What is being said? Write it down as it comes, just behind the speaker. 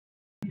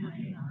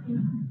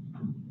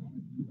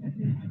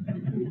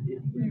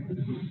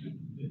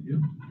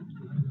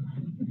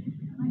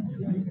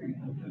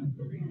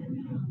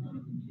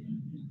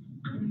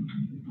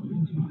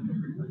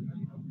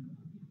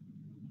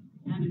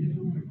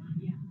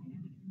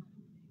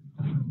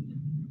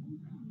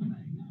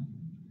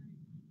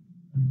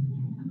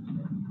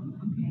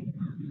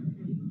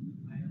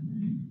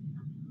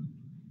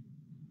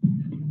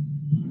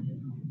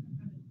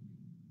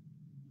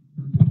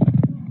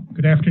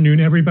Good afternoon,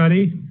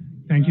 everybody.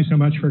 Thank you so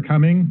much for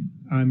coming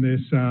on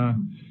this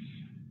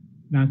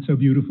not so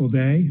beautiful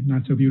day,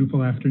 not so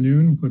beautiful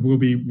afternoon, but we'll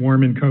be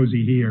warm and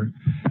cozy here.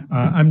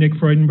 I'm Nick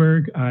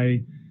Freudenberg.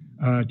 I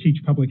teach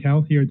public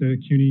health here at the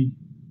CUNY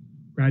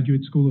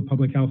Graduate School of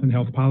Public Health and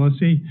Health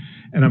Policy,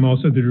 and I'm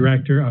also the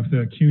director of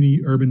the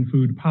CUNY Urban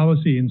Food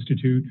Policy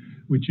Institute,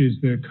 which is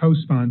the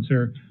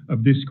co-sponsor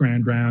of this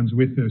Grand Rounds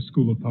with the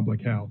School of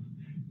Public Health,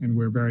 and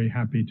we're very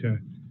happy to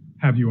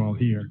have you all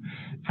here.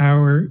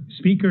 Our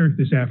speaker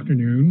this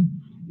afternoon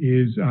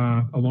is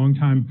a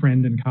longtime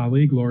friend and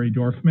colleague, Lori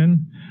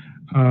Dorfman.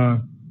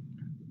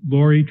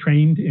 Lori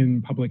trained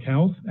in public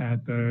health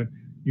at the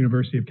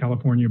University of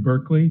California,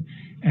 Berkeley,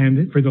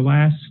 and for the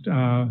last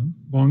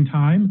long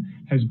time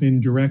has been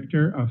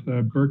director of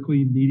the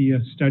Berkeley Media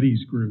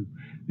Studies Group.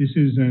 This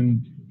is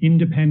an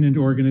independent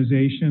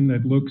organization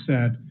that looks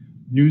at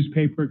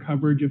newspaper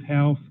coverage of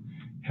health,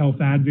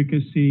 health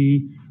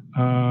advocacy,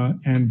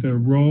 and the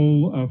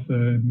role of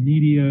the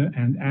media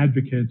and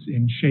advocates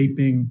in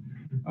shaping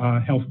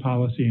health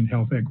policy and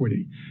health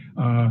equity.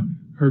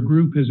 Her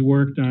group has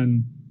worked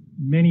on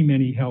many,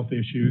 many health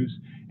issues,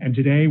 and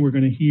today we're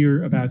going to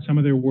hear about some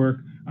of their work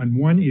on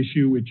one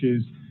issue, which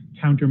is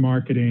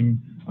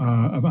counter-marketing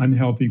of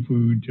unhealthy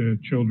food to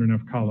children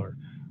of color.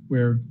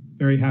 We're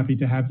very happy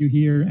to have you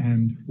here,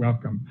 and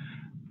welcome.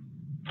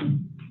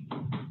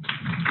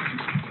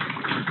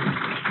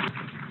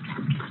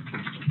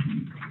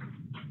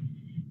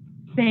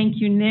 Thank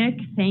you, Nick.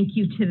 Thank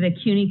you to the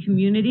CUNY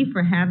community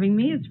for having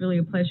me. It's really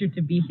a pleasure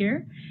to be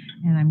here.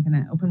 And I'm going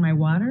to open my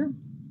water.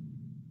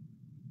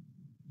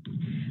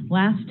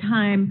 Last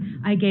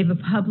time I gave a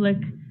public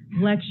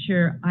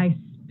lecture, I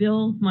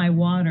spilled my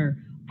water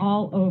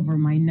all over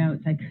my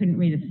notes. I couldn't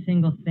read a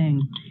single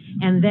thing.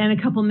 And then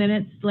a couple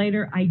minutes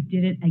later, I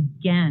did it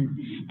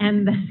again.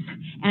 And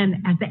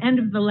at the end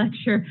of the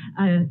lecture,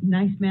 a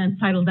nice man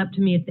sidled up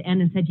to me at the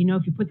end and said, you know,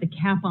 if you put the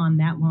cap on,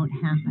 that won't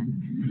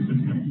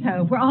happen.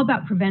 So we're all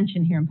about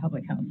prevention here in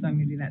public health, so I'm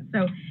going to do that.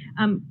 So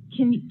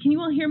can you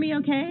all hear me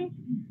okay?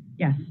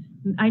 Yes.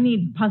 I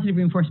need positive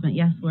reinforcement.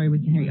 Yes, Lori, we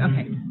can hear you.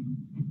 Okay.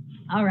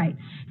 All right.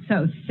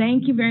 So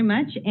thank you very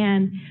much.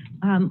 And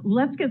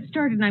let's get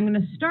started. And I'm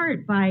going to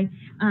start by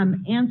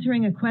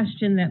answering a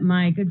question that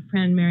my good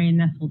friend Marion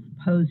Nessels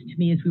posed to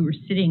me as we were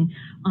sitting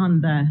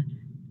on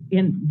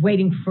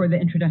waiting for the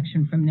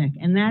introduction from Nick.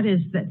 And that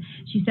is that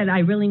she said, I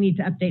really need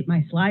to update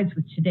my slides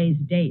with today's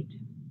date.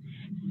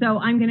 So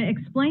I'm going to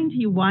explain to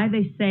you why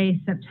they say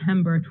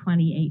September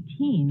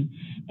 2018.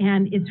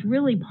 And it's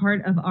really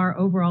part of our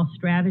overall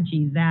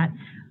strategy that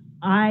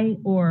I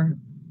or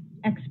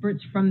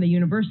experts from the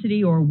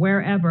university or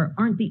wherever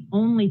aren't the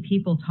only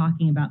people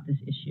talking about this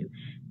issue.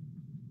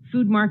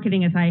 Food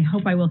marketing, as I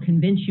hope I will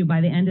convince you by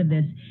the end of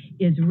this,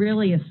 is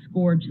really a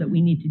scourge that we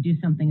need to do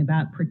something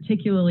about,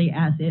 particularly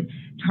as it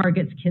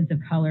targets kids of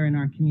color in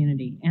our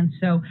community. And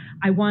so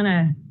I want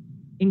to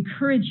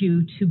encourage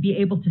you to be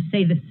able to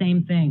say the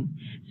same thing.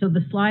 So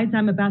the slides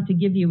I'm about to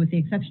give you, with the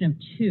exception of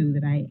two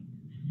that I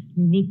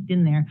sneaked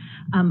in there,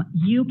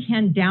 you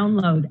can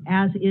download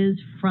as is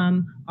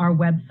from our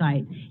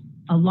website,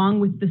 along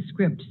with the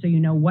script, so you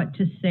know what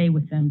to say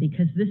with them,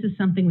 because this is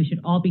something we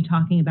should all be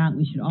talking about, and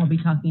we should all be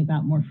talking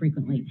about more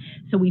frequently.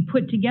 So we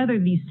put together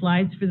these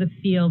slides for the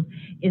field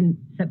in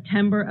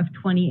September of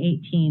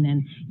 2018,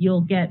 and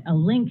you'll get a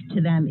link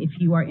to them if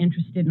you are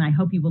interested, and I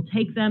hope you will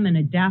take them and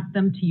adapt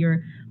them to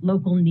your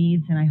local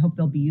needs, and I hope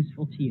they'll be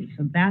useful to you.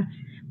 So that's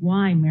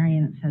why,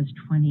 Marianne, it says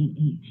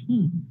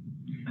 2018.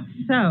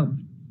 So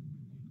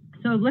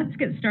let's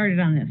get started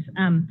on this.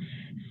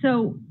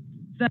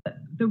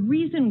 The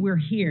reason we're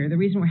here, the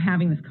reason we're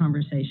having this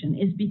conversation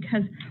is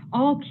because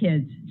all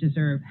kids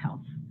deserve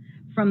health.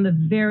 From the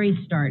very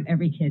start,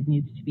 every kid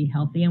needs to be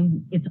healthy,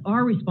 and it's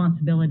our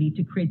responsibility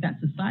to create that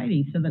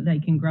society so that they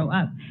can grow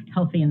up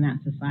healthy in that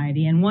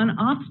society. And one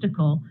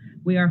obstacle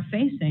we are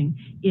facing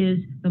is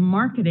the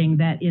marketing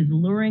that is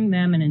luring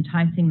them and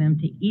enticing them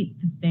to eat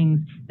the things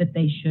that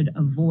they should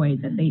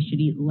avoid, that they should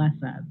eat less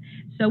of.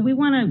 So we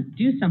want to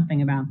do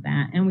something about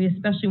that, and we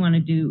especially want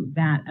to do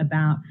that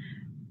about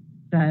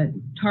the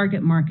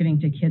target marketing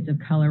to kids of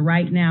color.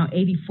 Right now,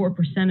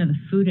 84% of the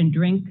food and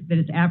drink that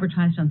is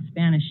advertised on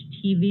Spanish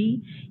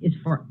TV is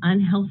for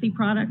unhealthy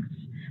products.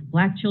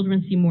 Black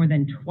children see more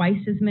than twice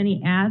as many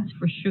ads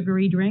for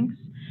sugary drinks.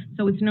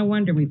 So it's no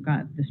wonder we've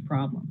got this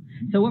problem.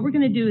 So what we're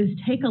going to do is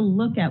take a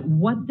look at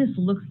what this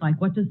looks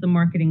like. What does the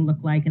marketing look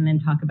like? And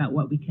then talk about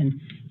what we can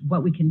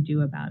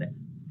do about it.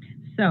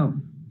 So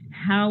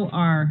how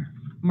are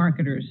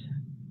marketers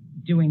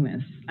doing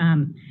this?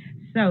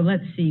 So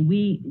let's see.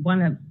 We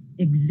want to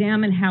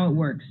examine how it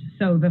works.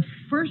 So the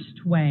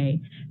first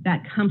way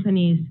that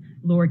companies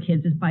lure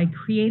kids is by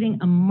creating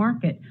a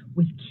market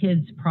with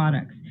kids'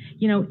 products.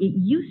 You know, it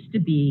used to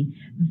be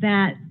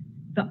that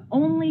the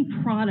only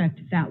product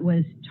that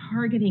was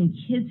targeting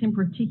kids in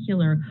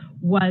particular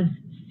was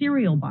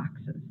cereal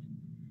boxes,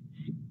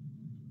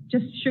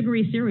 just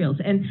sugary cereals.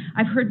 And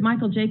I've heard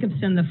Michael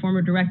Jacobson, the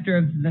former director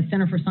of the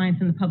Center for Science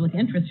and the Public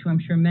Interest, who I'm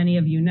sure many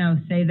of you know,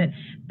 say that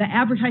the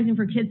advertising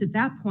for kids at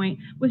that point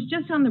was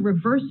just on the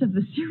reverse of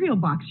the cereal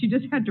box. You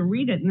just had to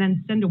read it and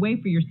then send away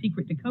for your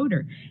secret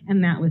decoder,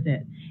 and that was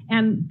it.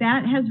 And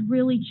that has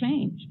really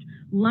changed.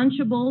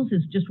 Lunchables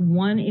is just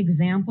one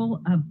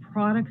example of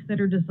products that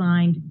are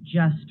designed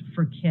just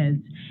for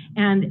kids.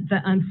 And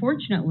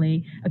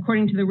unfortunately,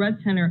 according to the Rudd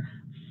Center,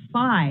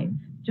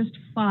 just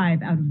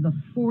five out of the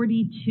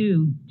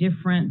 42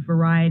 different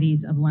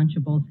varieties of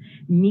Lunchables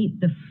meet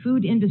the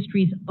food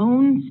industry's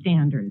own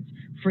standards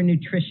for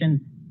nutrition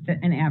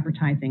and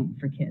advertising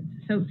for kids.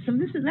 So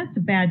that's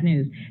the bad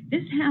news.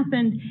 This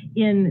happened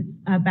in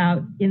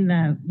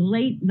the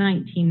late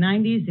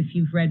 1990s. If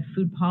you've read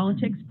Food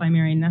Politics by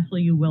Marion Nestle,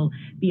 you will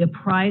be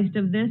apprised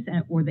of this,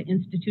 or the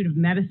Institute of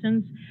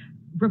Medicine's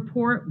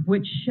report,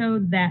 which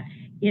showed that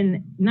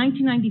in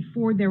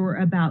 1994 there were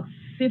about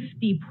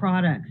 50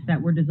 products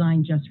that were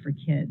designed just for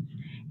kids.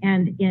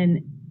 And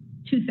in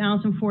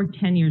 2004,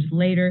 10 years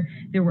later,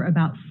 there were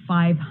about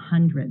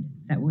 500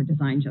 that were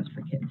designed just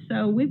for kids.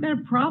 So we've got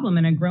a problem,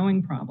 and a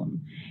growing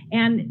problem.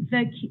 And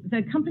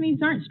the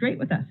companies aren't straight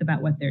with us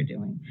about what they're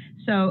doing.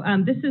 So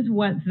this is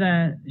what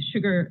the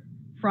sugar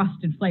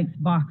Frosted Flakes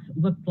box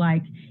looked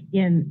like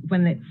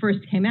when it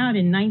first came out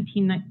in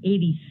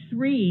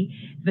 1983.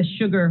 The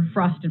sugar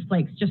Frosted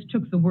Flakes just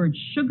took the word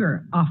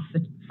sugar off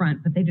the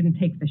front, but they didn't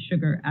take the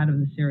sugar out of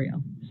the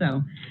cereal.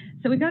 So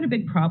we got a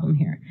big problem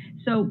here.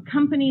 So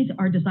companies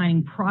are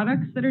designing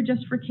products that are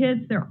just for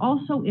kids. They're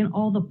also in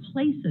all the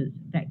places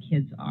that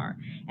kids are.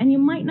 And you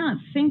might not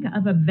think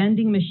of a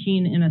vending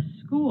machine in a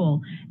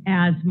school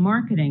as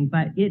marketing,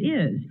 but it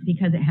is,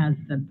 because it has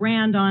the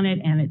brand on it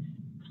and it's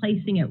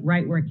placing it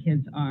right where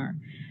kids are.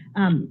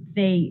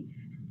 They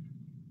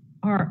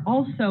are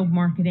also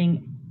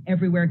marketing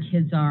everywhere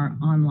kids are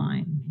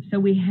online. So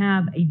we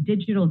have a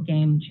digital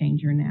game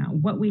changer now.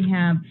 What we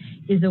have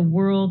is a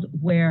world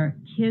where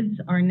kids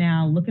are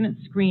now looking at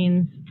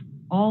screens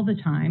all the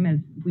time, as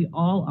we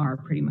all are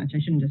pretty much. I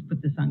shouldn't just put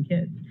this on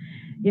kids.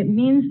 It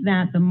means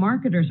that the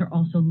marketers are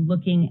also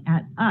looking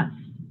at us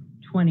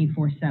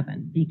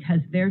 24/7,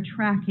 because they're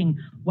tracking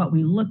what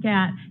we look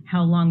at,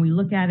 how long we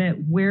look at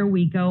it, where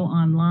we go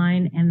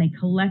online, and they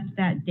collect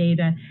that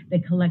data. They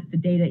collect the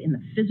data in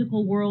the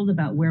physical world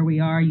about where we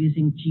are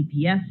using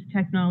GPS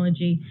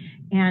technology,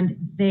 and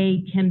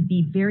they can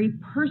be very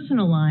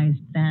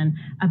personalized then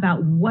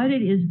about what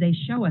it is they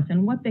show us.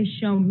 And what they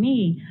show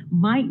me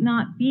might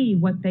not be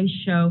what they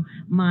show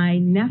my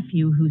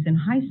nephew who's in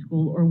high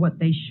school, or what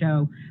they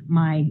show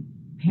my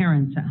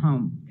parents at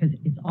home, because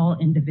it's all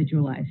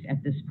individualized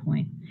at this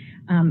point.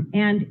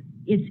 And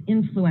it's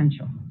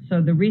influential.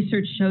 So the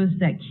research shows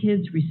that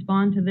kids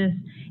respond to this,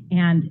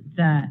 and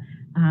the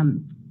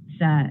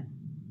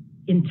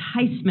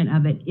enticement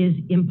of it is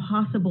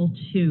impossible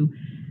to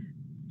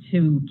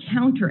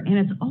counter, and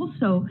it's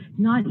also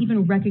not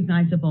even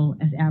recognizable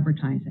as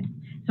advertising.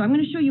 So I'm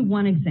going to show you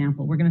one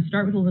example. We're going to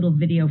start with a little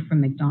video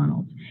from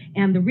McDonald's.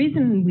 And the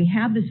reason we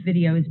have this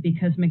video is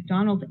because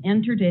McDonald's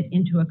entered it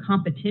into a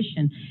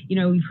competition. You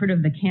know, we've heard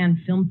of the Cannes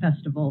Film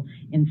Festival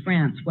in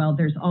France. Well,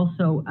 there's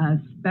also a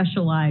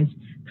specialized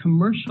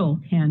commercial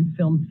Cannes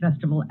Film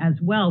Festival as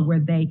well,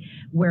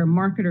 where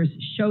marketers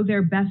show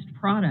their best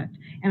product.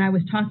 And I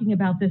was talking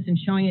about this and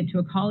showing it to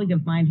a colleague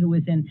of mine who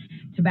was in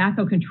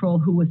tobacco control,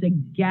 who was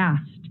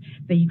aghast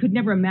that you could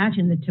never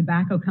imagine the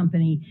tobacco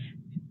company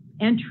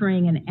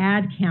entering an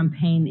ad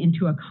campaign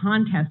into a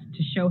contest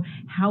to show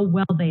how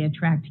well they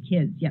attract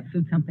kids, yet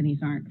food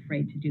companies aren't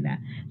afraid to do that.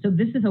 So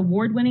this is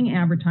award-winning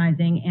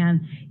advertising,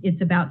 and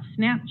it's about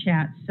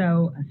Snapchat.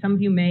 So some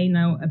of you may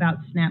know about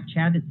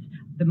Snapchat. It's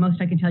the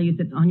most I can tell you is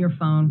it's on your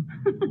phone.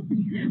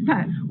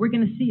 But we're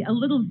going to see a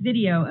little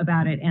video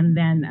about it, and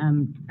then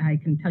I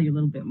can tell you a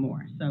little bit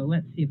more. So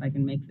let's see if I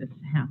can make this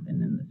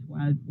happen in this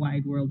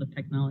wide world of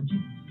technology.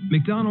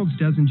 McDonald's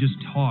doesn't just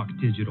talk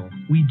digital.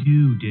 We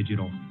do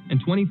digital. And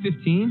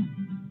 2015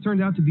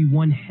 turned out to be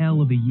one hell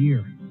of a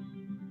year.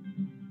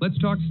 Let's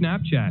talk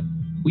Snapchat.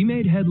 We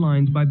made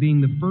headlines by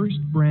being the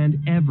first brand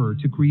ever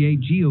to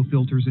create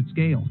geo-filters at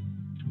scale.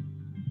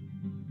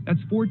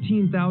 That's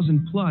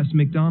 14,000 plus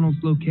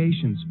McDonald's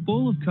locations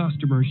full of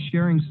customers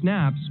sharing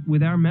snaps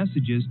with our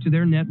messages to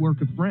their network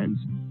of friends.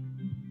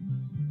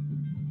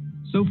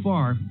 So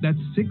far, that's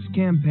 6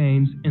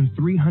 campaigns and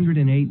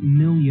 308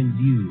 million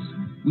views.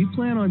 We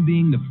plan on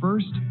being the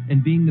first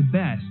and being the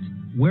best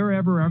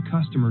wherever our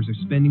customers are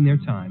spending their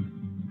time.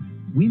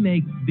 We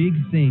make big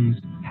things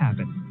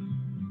happen.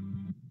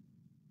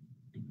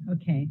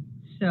 Okay,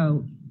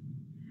 so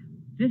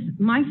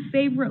my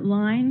favorite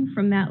line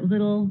from that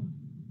little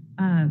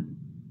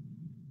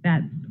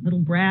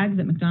brag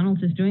that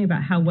McDonald's is doing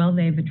about how well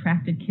they've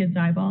attracted kids'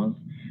 eyeballs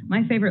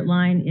My favorite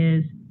line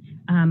is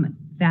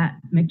that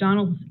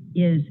McDonald's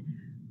is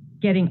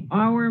getting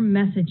our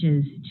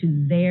messages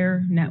to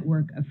their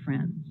network of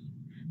friends.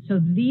 So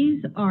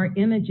these are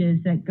images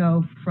that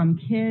go from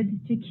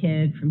kid to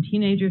kid, from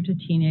teenager to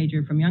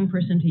teenager, from young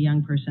person to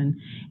young person,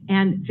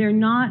 and they're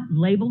not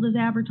labeled as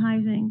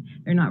advertising,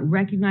 they're not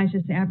recognized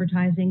as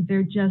advertising,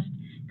 they're just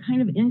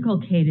kind of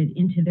inculcated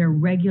into their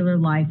regular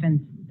life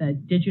and the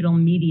digital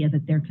media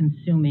that they're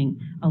consuming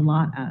a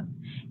lot of.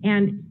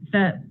 And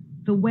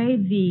the way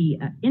the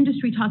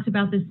industry talks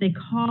about this, they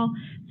call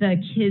the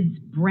kids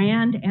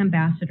brand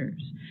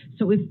ambassadors.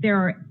 So if there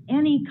are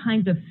any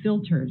kinds of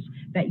filters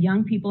that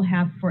young people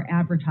have for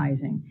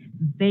advertising,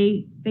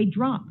 they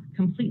drop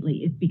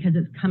completely. It's because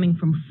it's coming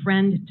from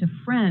friend to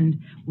friend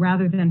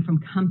rather than from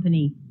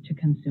company to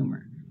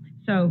consumer.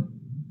 So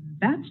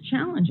that's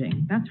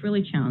challenging. That's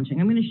really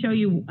challenging. I'm going to show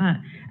you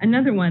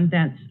another one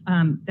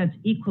that's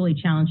equally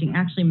challenging.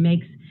 Actually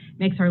makes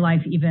our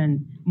life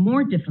even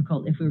more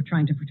difficult if we were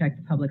trying to protect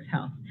the public's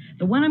health.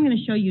 The one I'm going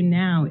to show you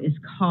now is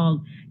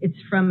it's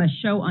from a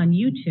show on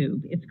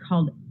YouTube. It's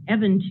called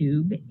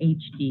EvanTube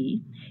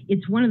HD.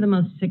 It's one of the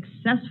most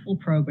successful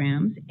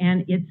programs,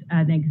 and it's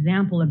an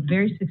example of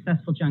very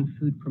successful junk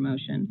food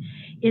promotion.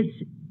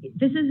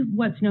 This is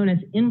what's known as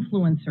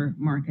influencer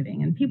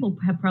marketing, and people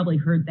have probably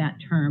heard that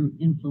term,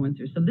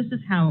 influencer. So this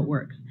is how it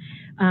works.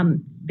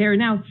 There are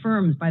now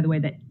firms, by the way,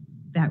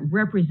 that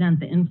represent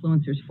the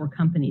influencers for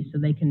companies so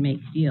they can make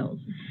deals.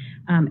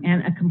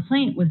 And a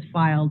complaint was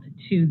filed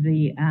to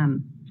the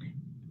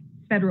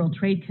Federal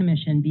Trade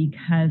Commission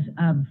because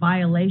of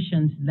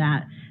violations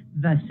that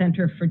the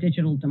Center for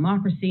Digital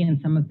Democracy and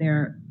some of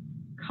their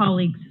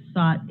colleagues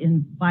sought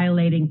in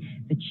violating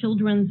the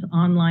Children's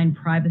Online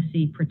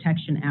Privacy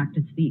Protection Act.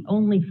 It's the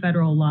only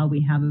federal law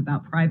we have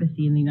about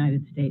privacy in the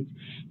United States.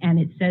 And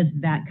it says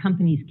that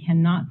companies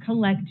cannot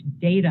collect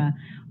data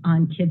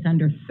on kids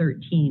under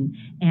 13.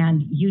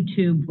 And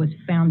YouTube was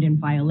found in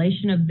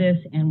violation of this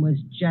and was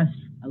just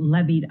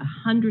levied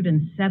a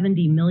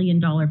 $170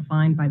 million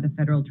fine by the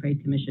Federal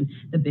Trade Commission,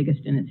 the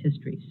biggest in its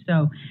history.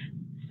 So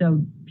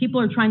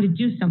people are trying to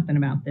do something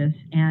about this,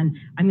 and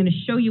I'm going to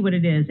show you what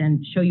it is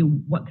and show you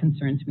what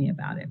concerns me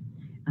about it.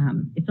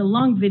 It's a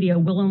long video.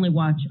 We'll only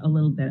watch a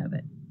little bit of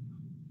it.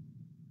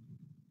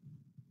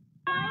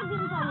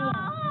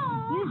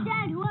 You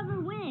said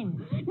whoever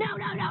wins. No.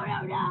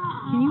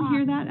 Can you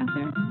hear that out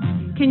there?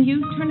 Can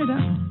you turn it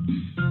up?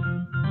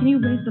 Can you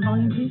raise the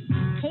volume, please?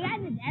 Hey guys,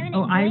 it's Evan.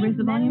 Oh, I raised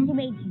the volume?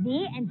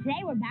 HD, and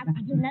today we're back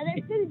with another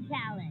food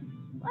challenge.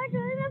 We're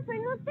doing the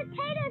Pringles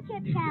potato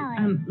chip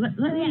challenge. Let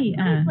we me.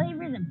 have 3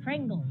 flavors of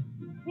Pringles.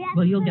 We have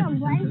Well, to you'll put get on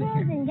the sense of it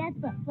blindfolds here. and guess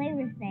what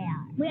flavors they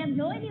are. We have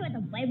no idea what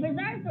the flavors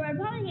are, so we're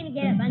probably going to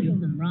get a bunch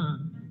of them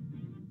wrong.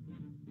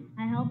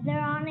 I hope there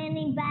aren't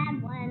any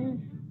bad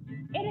ones.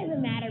 It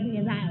doesn't matter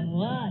because I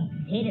love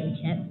potato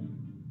chips.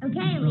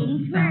 Okay,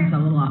 ladies Sounds first.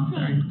 a little off,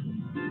 sorry.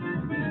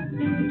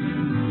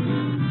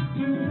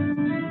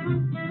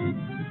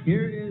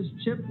 Here is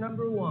chip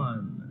number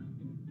 1.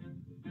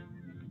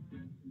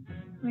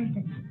 Where's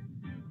it?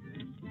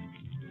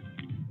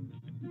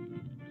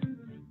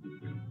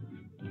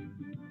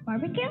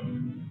 Barbecue?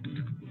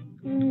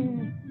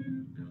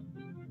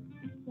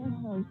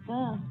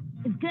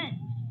 It's good.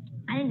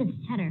 I think it's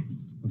cheddar.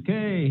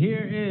 Okay,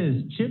 here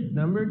is chip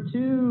number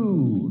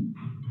 2.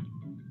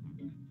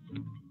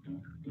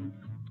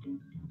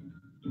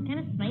 Kind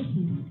of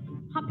spicy.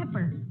 Hot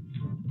pepper.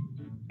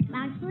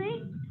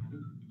 Actually,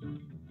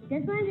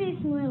 this one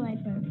tastes more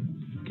like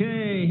bourbon.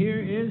 Okay, here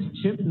is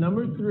chip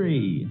number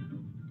 3.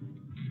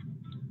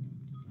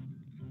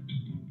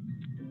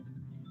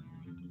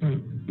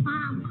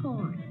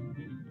 Popcorn.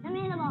 Give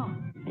me the bowl.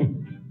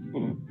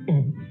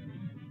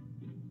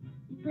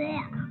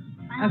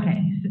 Okay,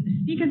 so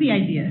you get the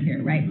idea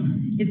here, right?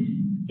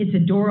 It's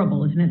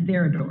adorable, isn't it?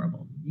 They're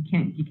adorable. You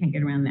can't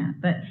get around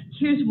that. But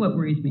here's what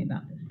worries me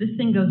about this. This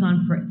thing goes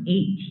on for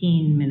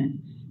 18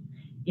 minutes.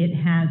 It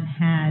has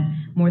had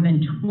more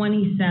than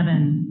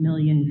 27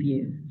 million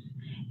views.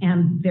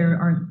 And there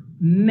are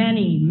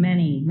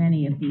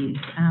many of these.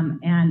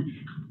 And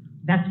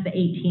that's the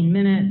 18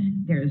 minutes.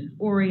 There's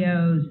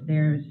Oreos,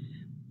 there's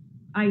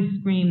ice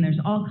cream, there's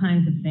all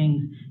kinds of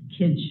things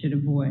kids should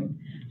avoid.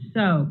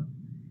 So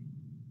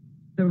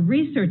the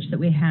research that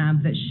we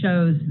have that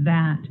shows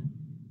that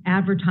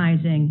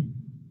advertising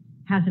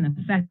has an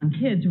effect on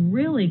kids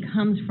really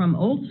comes from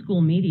old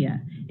school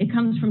media. It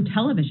comes from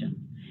television.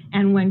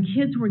 And when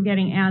kids were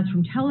getting ads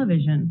from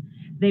television,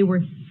 they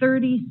were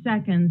 30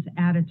 seconds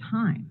at a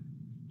time,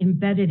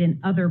 embedded in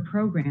other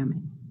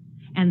programming.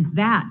 And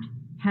that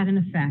had an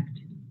effect,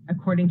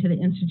 according to the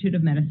Institute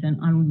of Medicine,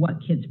 on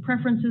what kids'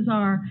 preferences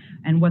are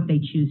and what they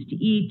choose to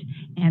eat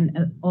and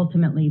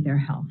ultimately their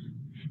health.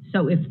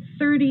 So if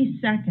 30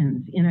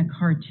 seconds in a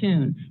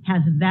cartoon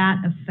has that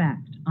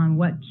effect on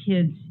what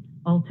kids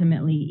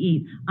ultimately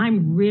eat,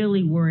 I'm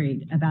really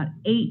worried about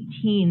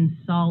 18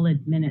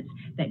 solid minutes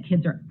that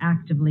kids are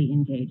actively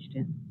engaged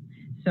in.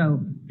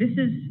 So this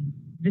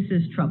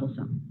is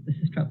troublesome. This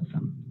is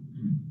troublesome.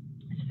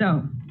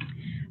 So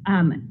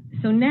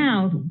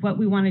now what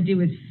we want to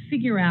do is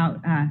figure out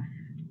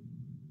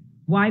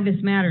why this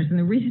matters. And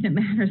the reason it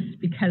matters is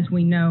because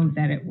we know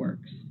that it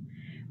works.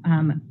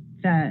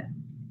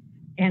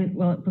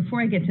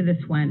 Before I get to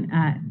this one,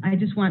 I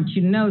just want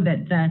you to know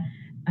that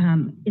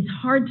it's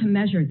hard to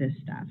measure this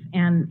stuff.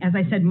 And as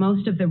I said,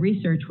 most of the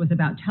research was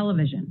about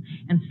television.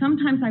 And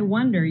sometimes I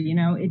wonder,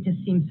 it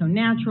just seems so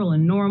natural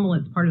and normal.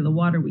 It's part of the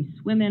water we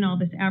swim in, all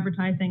this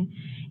advertising.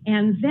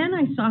 And then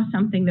I saw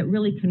something that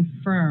really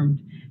confirmed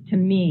to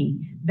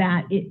me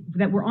that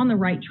we're on the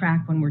right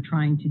track when we're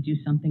trying to do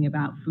something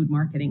about food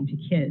marketing to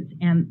kids.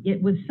 And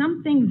it was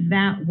something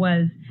that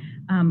was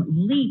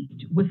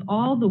leaked with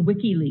all the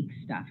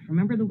WikiLeaks stuff.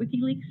 Remember the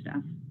WikiLeaks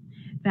stuff?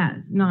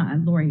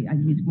 Lori, I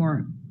need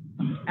more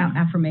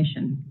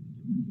affirmation.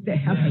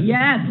 Okay,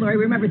 yes, Lori,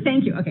 remember,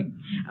 thank you.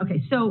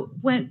 Okay, so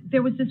when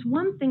there was this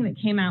one thing that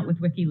came out with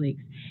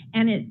WikiLeaks,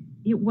 and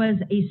it was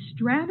a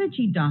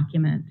strategy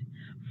document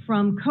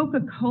from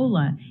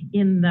Coca-Cola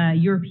in the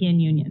European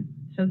Union.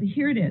 So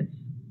here it is.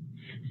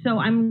 So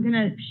I'm going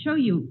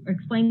to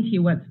explain to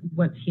you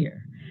what's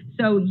here.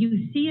 So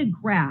you see a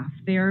graph.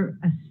 They're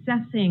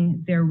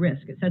assessing their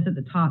risk. It says at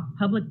the top,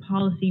 public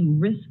policy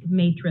risk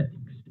matrix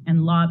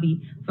and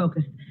lobby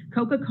focus.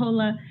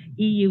 Coca-Cola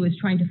EU is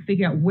trying to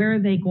figure out where are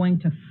they going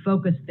to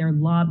focus their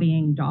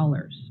lobbying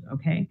dollars,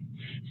 okay?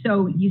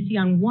 So you see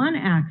on one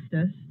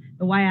axis,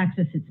 the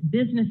y-axis, it's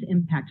business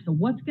impact. So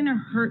what's going to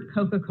hurt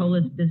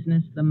Coca-Cola's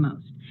business the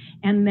most?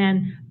 And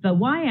then the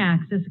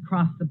y-axis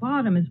across the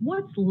bottom is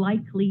what's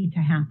likely to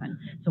happen.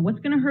 So what's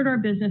going to hurt our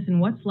business and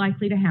what's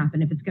likely to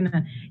happen. If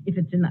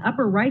it's in the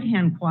upper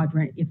right-hand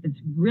quadrant, if it's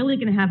really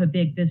going to have a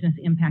big business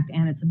impact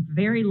and it's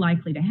very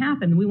likely to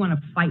happen, we want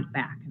to fight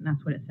back. And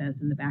that's what it says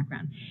in the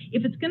background.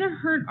 If it's going to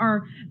hurt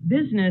our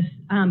business,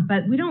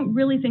 but we don't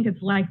really think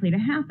it's likely to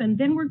happen,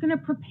 then we're going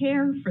to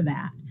prepare for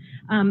that.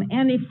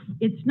 And if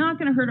it's not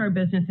going to hurt our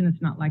business and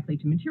it's not likely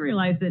to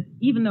materialize, it,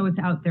 even though it's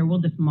out there, we'll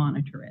just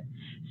monitor it.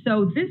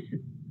 So this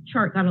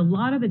chart got a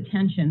lot of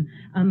attention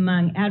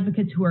among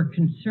advocates who are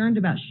concerned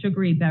about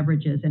sugary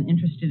beverages and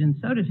interested in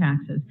soda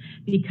taxes,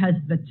 because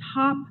the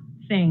top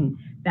thing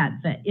that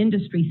the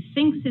industry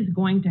thinks is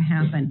going to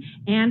happen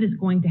and is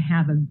going to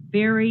have a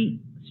very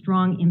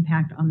strong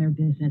impact on their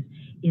business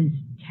is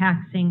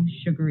taxing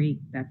sugary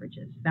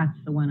beverages. That's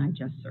the one I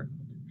just circled.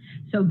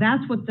 So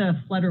that's what the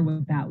flutter was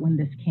about when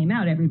this came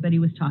out. Everybody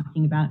was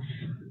talking about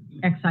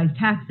excise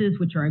taxes,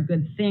 which are a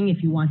good thing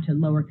if you want to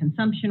lower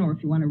consumption or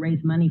if you want to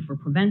raise money for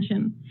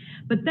prevention.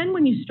 But then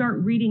when you start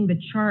reading the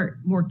chart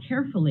more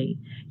carefully,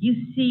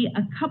 you see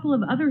a couple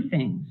of other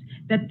things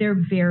that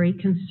they're very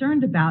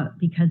concerned about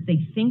because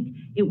they think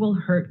it will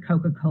hurt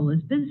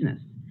Coca-Cola's business.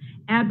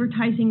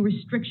 Advertising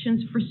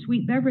restrictions for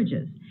sweet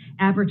beverages,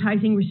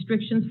 advertising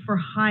restrictions for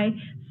high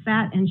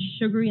fat and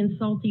sugary and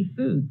salty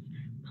foods,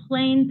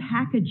 plain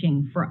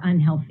packaging for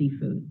unhealthy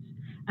foods,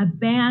 a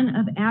ban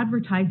of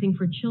advertising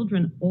for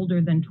children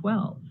older than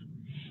 12,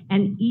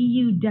 an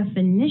EU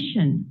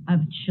definition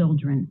of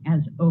children as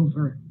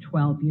over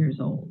 12 years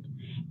old,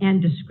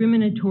 and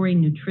discriminatory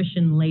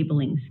nutrition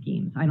labeling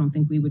schemes. I don't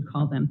think we would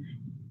call them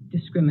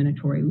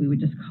discriminatory, we would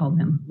just call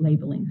them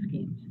labeling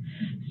schemes.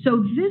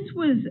 So this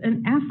was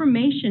an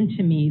affirmation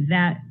to me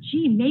that,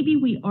 gee, maybe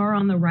we are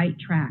on the right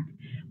track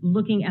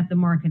looking at the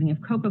marketing. If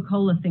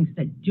Coca-Cola thinks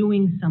that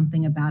doing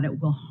something about it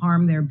will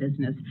harm their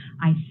business,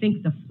 I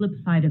think the flip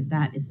side of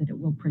that is that it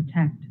will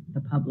protect the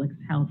public's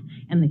health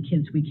and the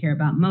kids we care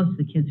about most,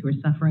 the kids who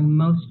are suffering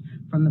most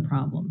from the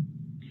problem.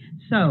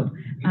 So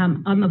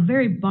on the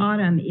very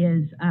bottom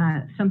is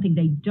something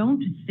they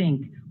don't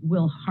think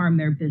will harm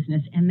their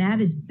business, and that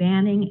is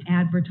banning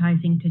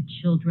advertising to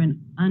children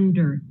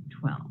under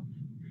 12.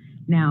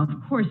 Now,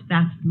 of course,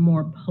 that's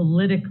more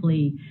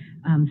politically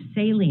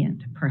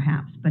salient,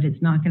 perhaps, but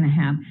it's not going to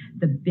have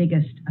the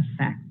biggest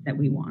effect that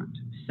we want.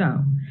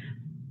 So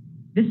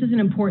this is an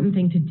important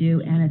thing to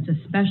do, and it's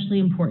especially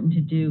important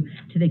to do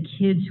to the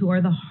kids who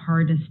are the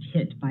hardest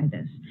hit by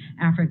this.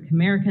 African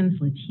Americans,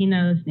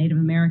 Latinos, Native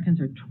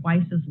Americans are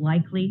twice as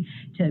likely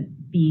to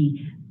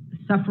be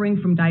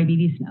suffering from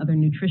diabetes and other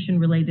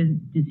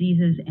nutrition-related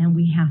diseases, and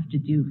we have to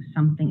do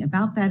something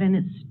about that, and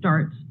it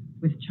starts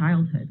with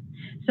childhood.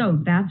 So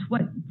that's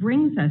what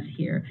brings us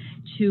here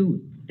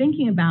to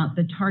thinking about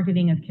the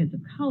targeting of kids of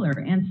color.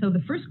 And so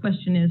the first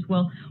question is,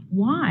 well,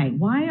 why?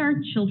 Why are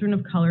children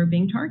of color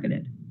being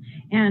targeted?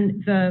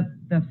 And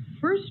the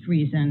first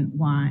reason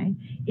why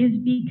is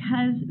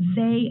because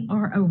they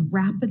are a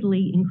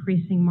rapidly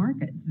increasing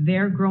market.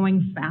 They're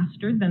growing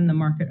faster than the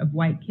market of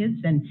white kids,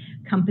 and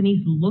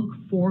companies look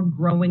for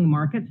growing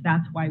markets.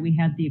 That's why we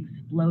had the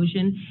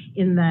explosion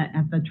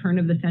at the turn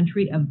of the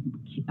century of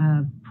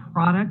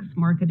products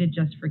marketed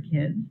just for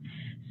kids.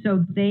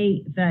 So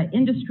the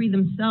industry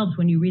themselves,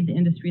 when you read the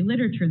industry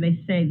literature, they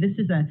say this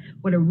is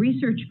what a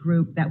research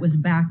group that was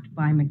backed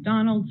by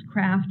McDonald's,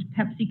 Kraft,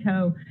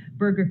 PepsiCo,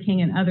 Burger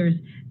King, and others,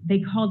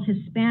 they called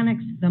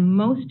Hispanics the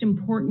most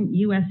important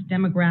U.S.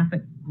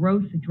 demographic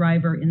growth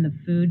driver in the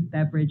food,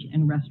 beverage,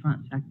 and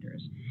restaurant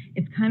sectors.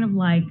 It's kind of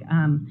like,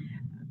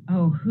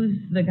 who's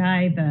the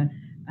guy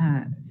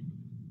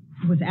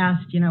who was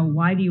asked,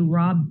 why do you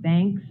rob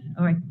banks?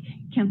 Oh, I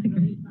Can't think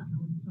of it.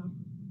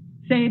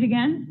 Say it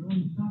again.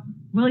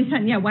 Willie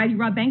Sutton, yeah. Why do you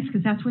rob banks?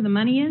 Because that's where the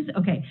money is.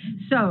 Okay,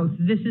 so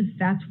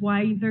that's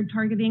why they're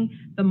targeting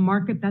the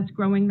market that's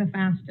growing the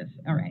fastest.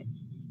 All right,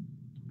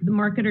 the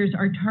marketers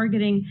are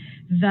targeting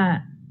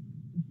that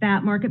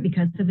market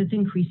because of its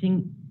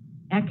increasing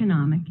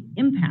economic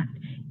impact.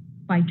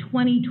 By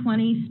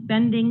 2020,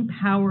 spending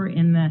power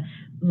in the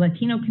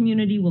Latino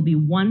community will be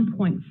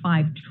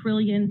 1.5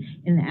 trillion.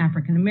 In the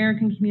African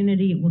American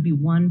community, it will be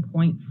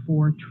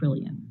 1.4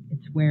 trillion.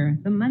 It's where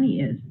the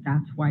money is.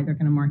 That's why they're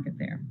going to market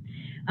there.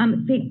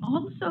 They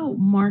also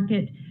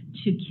market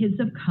to kids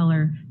of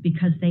color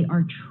because they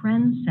are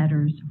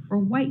trendsetters for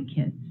white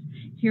kids.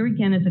 Here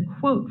again is a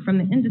quote from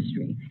the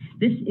industry.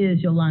 This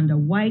is Yolanda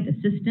White,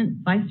 Assistant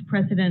Vice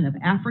President of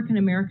African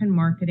American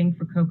Marketing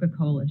for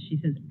Coca-Cola. She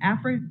says,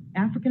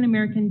 African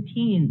American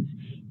teens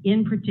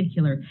in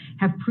particular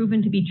have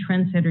proven to be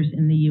trendsetters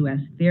in the U.S.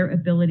 Their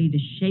ability to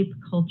shape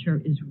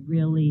culture is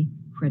really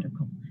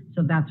critical.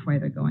 So that's why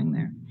they're going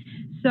there.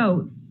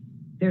 So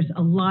there's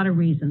a lot of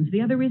reasons.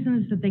 The other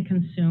reason is that they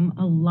consume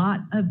a lot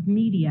of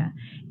media.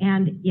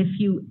 And if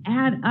you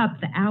add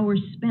up the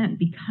hours spent,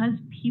 because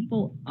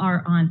people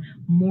are on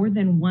more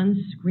than one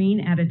screen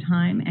at a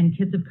time, and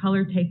kids of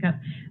color take up,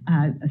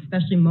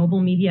 especially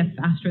mobile media,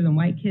 faster than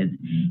white kids,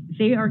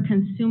 they are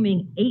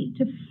consuming 8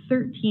 to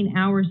 13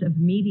 hours of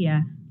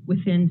media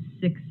within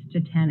 6 to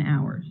 10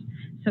 hours.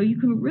 So you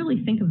can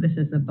really think of this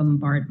as a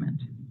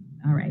bombardment.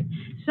 All right.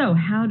 So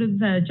how do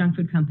the junk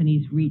food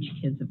companies reach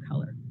kids of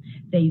color?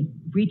 They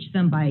reach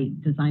them by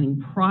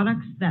designing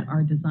products that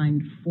are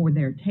designed for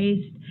their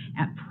taste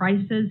at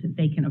prices that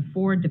they can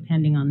afford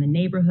depending on the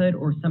neighborhood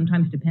or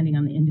sometimes depending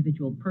on the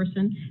individual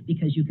person,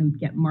 because you can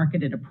get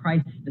marketed a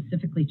price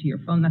specifically to your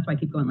phone. That's why I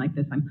keep going like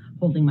this. I'm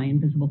holding my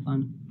invisible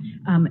phone.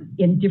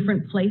 In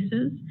different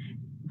places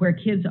where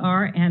kids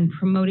are, and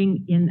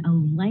promoting in a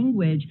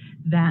language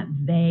that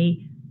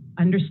they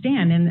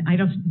understand. And I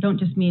don't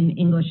just mean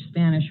English,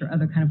 Spanish, or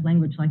other kind of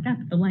language like that,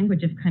 but the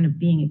language of kind of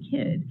being a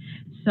kid.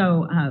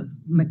 So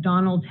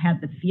McDonald's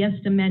had the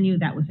Fiesta menu.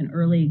 That was an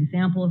early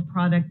example of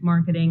product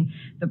marketing.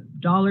 The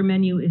dollar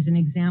menu is an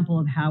example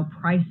of how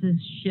prices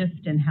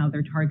shift and how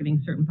they're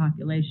targeting certain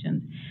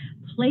populations.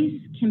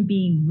 Place can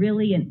be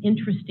really an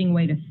interesting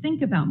way to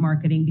think about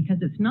marketing, because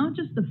it's not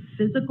just the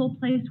physical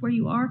place where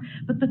you are,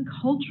 but the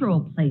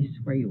cultural place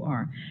where you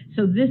are.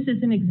 So this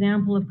is an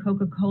example of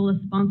Coca-Cola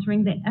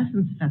sponsoring the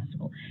Essence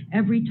Festival.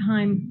 Every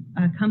time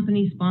a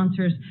company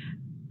sponsors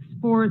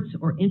sports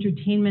or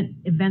entertainment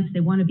events, they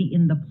want to be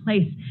in the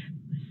place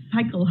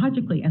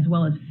psychologically as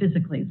well as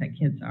physically that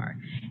kids are.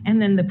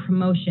 And then the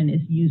promotion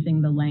is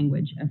using the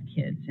language of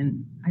kids.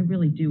 And I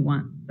really do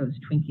want those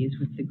Twinkies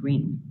with the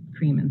green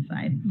cream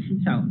inside.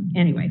 So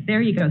anyway,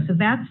 there you go. So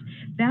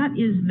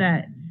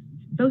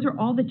those are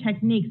all the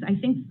techniques. I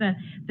think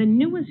the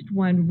newest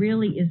one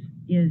really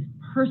is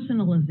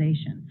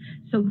personalization.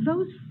 So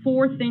those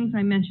 4 things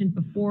I mentioned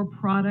before: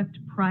 product,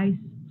 price,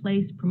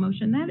 place,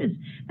 promotion,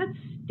 that's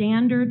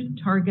standard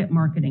target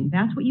marketing.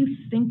 That's what you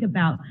think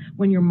about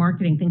when you're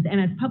marketing things. And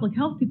as public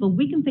health people,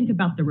 we can think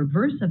about the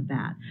reverse of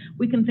that.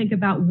 We can think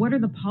about what are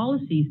the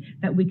policies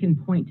that we can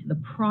point to the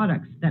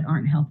products that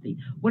aren't healthy?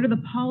 What are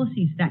the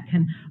policies that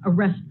can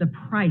arrest the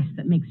price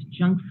that makes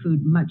junk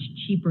food much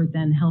cheaper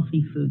than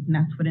healthy food? And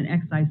that's what an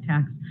excise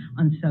tax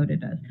on soda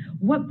does.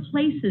 What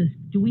places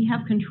do we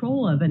have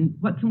control of, and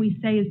what can we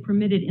say is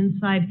permitted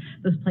inside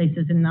those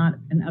places and not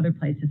in other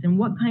places? And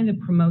what kind of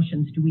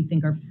promotions do we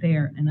think are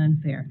fair and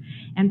unfair?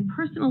 And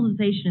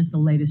personalization is the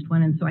latest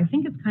one, and so I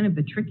think it's kind of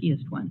the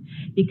trickiest one,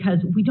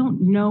 because we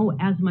don't know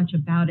as much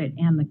about it,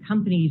 and the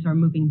companies are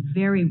moving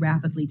very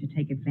rapidly to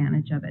take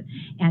advantage of it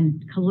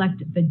and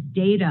collect the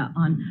data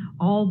on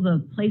all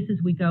the places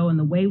we go and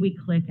the way we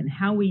click and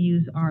how we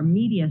use our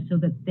media, so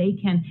that they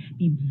can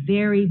be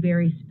very,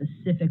 very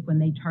specific when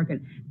they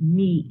target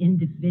me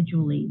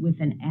individually with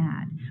an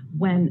ad.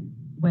 When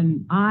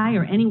I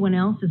or anyone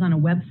else is on a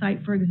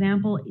website, for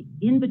example,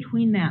 in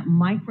between that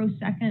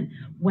microsecond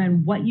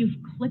when what you've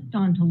clicked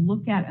on to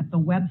look at the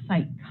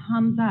website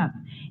comes up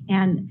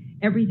and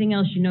everything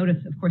else, you notice,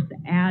 of course, the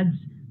ads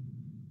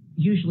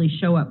usually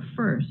show up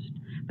first.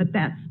 But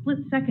that split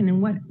second,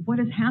 and what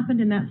has happened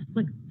in that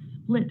split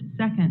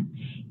second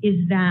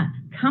is that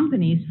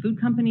companies, food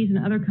companies and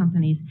other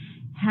companies,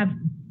 have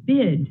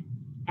bid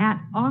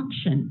at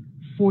auction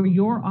for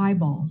your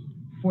eyeballs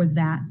for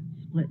that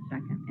split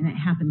second, and it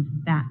happens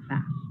that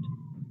fast.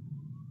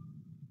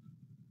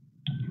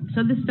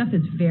 So this stuff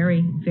is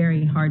very,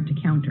 very hard to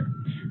counter.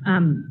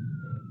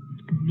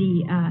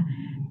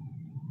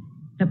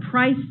 The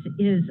price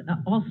is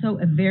also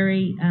a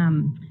very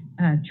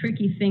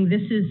tricky thing.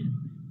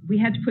 We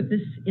had to put this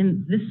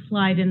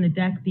slide in the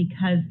deck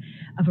because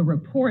of a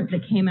report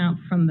that came out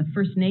from the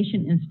First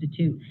Nation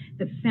Institute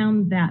that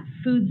found that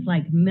foods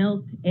like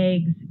milk,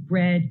 eggs,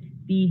 bread,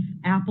 beef,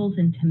 apples,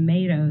 and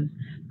tomatoes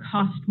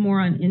cost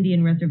more on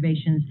Indian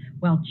reservations,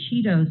 while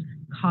Cheetos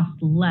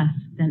cost less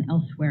than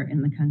elsewhere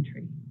in the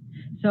country.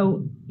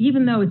 So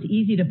even though it's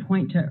easy to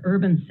point to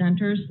urban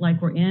centers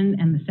like we're in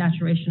and the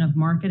saturation of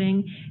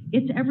marketing,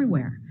 it's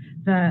everywhere.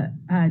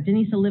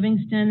 Denisa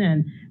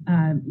Livingston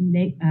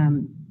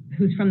and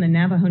who's from the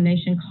Navajo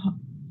Nation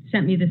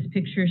sent me this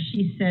picture.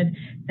 She said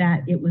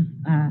that it was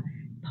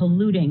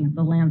polluting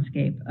the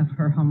landscape of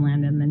her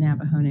homeland and the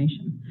Navajo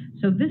Nation.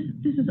 So this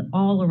is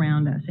all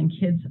around us, and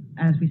kids,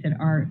 as we said,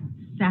 are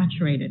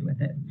saturated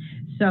with it.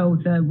 So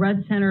the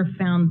Rudd Center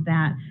found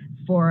that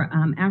for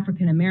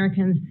African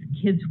Americans,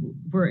 kids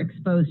were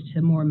exposed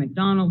to more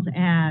McDonald's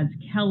ads,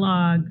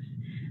 Kellogg's,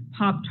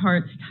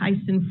 Pop-Tarts,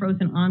 Tyson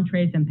frozen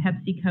entrees, and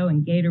PepsiCo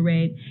and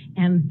Gatorade,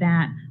 and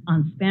that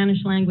on Spanish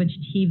language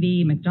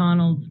TV,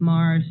 McDonald's,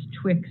 Mars,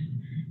 Twix,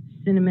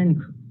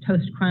 Cinnamon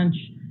Toast Crunch,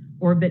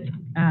 Orbit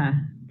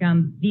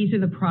gum. These are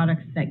the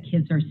products that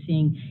kids are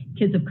seeing.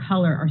 Kids of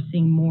color are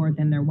seeing more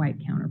than their white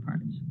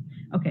counterparts.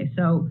 Okay,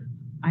 so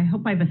I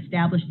hope I've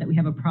established that we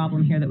have a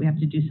problem here that we have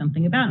to do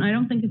something about, and I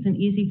don't think it's an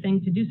easy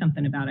thing to do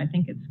something about. I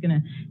think it's going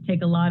to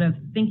take a lot of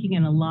thinking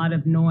and a lot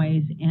of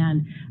noise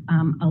and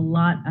a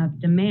lot of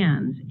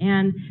demands,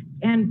 and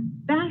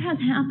that has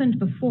happened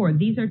before.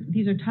 These are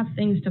tough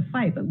things to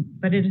fight,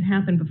 but it has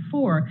happened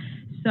before.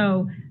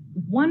 So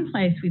one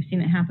place we've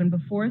seen it happen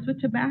before is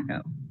with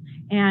tobacco,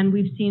 and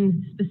we've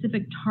seen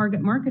specific target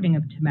marketing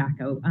of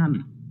tobacco.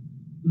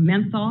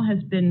 Menthol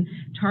has been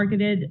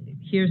targeted.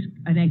 Here's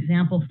an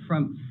example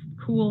from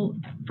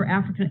for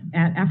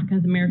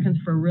African Americans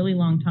for a really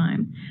long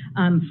time.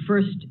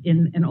 First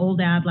in an old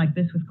ad like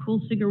this with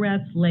Cool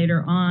cigarettes,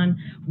 later on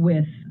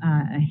with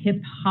a hip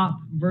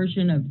hop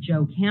version of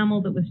Joe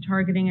Camel that was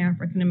targeting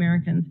African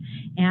Americans.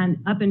 And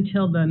up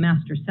until the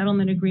Master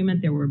Settlement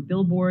Agreement, there were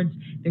billboards.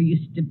 There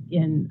used to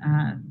in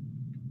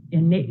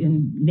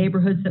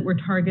neighborhoods that were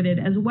targeted,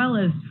 as well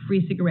as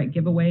free cigarette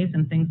giveaways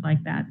and things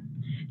like that,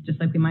 just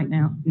like we might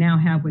now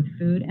have with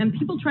food. And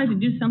people tried to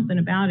do something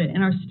about it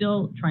and are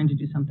still trying to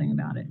do something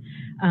about it.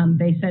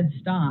 They said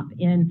stop.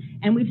 And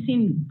we've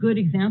seen good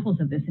examples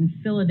of this. In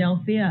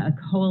Philadelphia,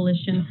 a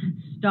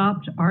coalition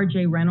stopped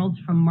R.J. Reynolds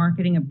from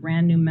marketing a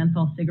brand new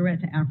menthol cigarette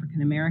to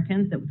African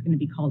Americans that was going to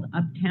be called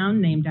Uptown,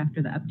 named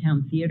after the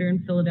Uptown Theater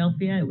in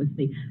Philadelphia. It was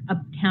the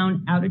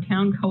Uptown Out of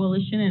Town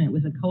Coalition, and it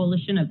was a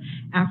coalition of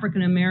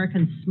African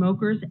American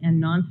smokers and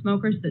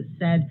non-smokers that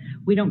said,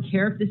 we don't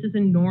care if this is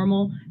a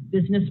normal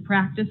business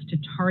practice to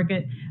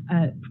target,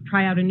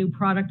 try out a new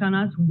product on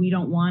us. We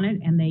don't want it.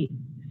 And they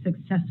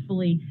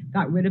successfully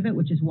got rid of it,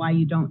 which is why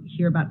you don't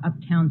hear about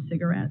Uptown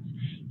cigarettes.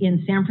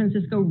 In San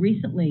Francisco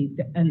recently,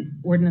 an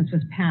ordinance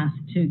was passed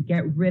to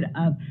get rid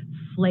of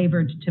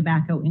flavored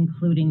tobacco,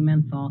 including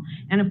menthol.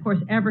 And of course,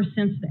 ever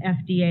since the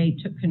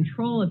FDA took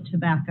control of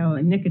tobacco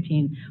and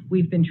nicotine,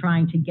 we've been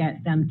trying to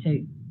get them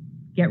to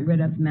get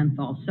rid of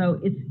menthol. So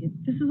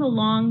this is a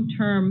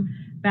long-term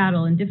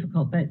battle and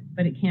difficult,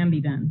 but it can be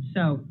done.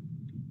 So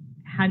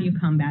how do you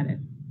combat it?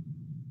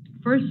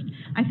 First,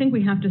 I think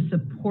we have to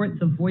support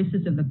the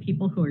voices of the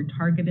people who are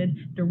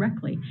targeted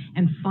directly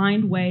and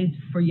find ways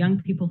for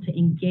young people to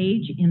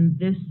engage in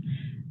this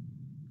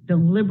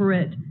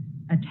deliberate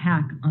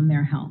attack on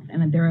their health.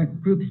 And there are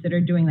groups that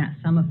are doing that.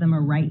 Some of them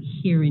are right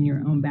here in your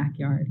own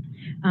backyard.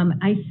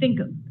 I think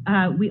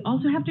we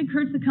also have to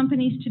encourage the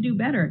companies to do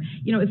better.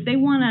 You know, if they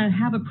want to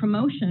have a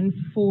promotion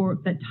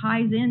that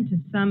ties into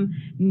some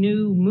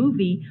new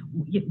movie,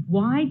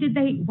 why do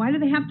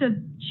they have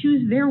to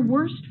choose their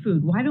worst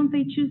food? Why don't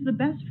they choose the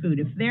best food?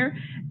 If their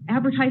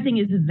advertising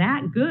is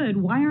that good,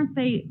 why aren't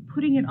they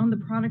putting it on the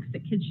products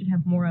that kids should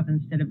have more of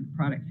instead of the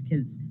products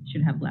kids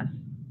should have less?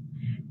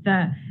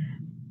 The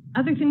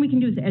other thing we can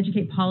do is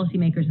educate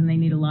policymakers, and they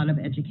need a lot of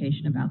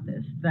education about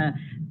this. The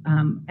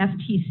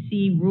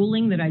FTC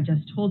ruling that I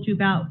just told you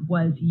about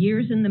was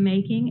years in the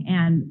making,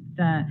 and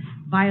the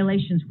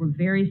violations were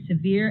very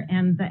severe.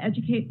 And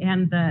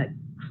the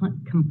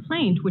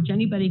complaint, which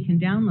anybody can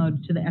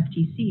download to the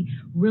FTC,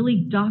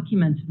 really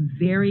documents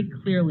very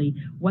clearly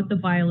what the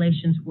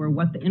violations were,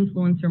 what the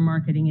influencer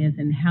marketing is,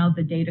 and how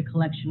the data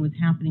collection was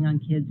happening on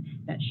kids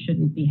that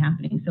shouldn't be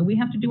happening. So we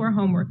have to do our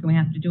homework, and we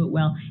have to do it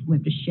well, and we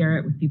have to share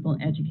it with people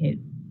and educate.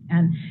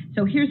 And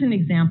so here's an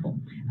example.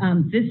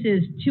 This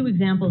is two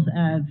examples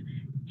of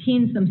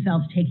teens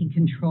themselves taking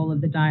control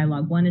of the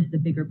dialogue. One is the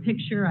bigger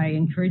picture. I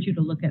encourage you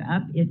to look it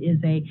up. It is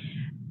a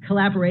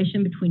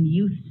collaboration between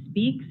Youth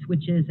Speaks,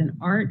 which is an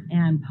art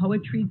and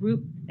poetry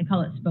group. They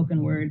call it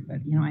spoken word, but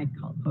you know, I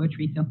call it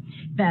poetry, so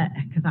that,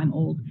 because I'm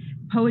old.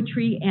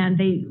 Poetry, and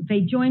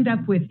they joined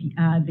up with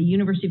the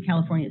University of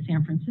California at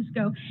San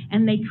Francisco,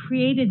 and they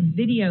created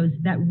videos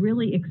that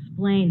really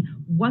explain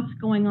what's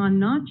going on,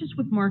 not just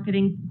with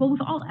marketing, but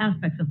with all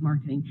aspects of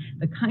marketing,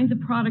 the kinds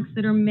of products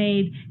that are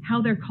made,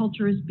 how their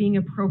culture is being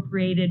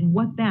appropriated,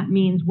 what that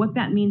means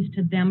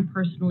to them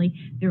personally.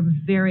 They're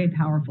very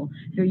powerful.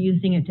 They're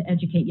using it to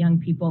educate young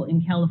people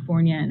in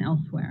California and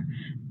elsewhere.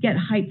 Get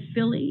Hype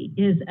Philly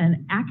is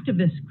an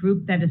activist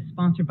group that is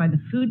sponsored by the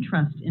Food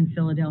Trust in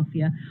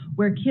Philadelphia,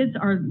 where kids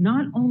are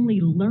not only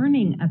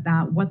learning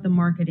about what the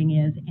marketing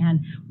is and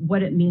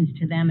what it means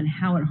to them and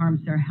how it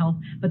harms their health,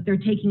 but they're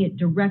taking it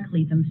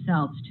directly themselves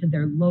themselves to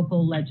their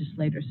local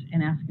legislators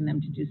and asking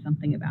them to do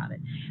something about it.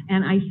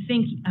 And I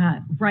think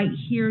right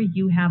here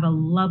you have a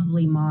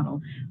lovely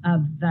model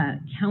of the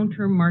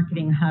counter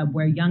marketing hub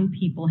where young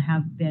people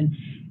have been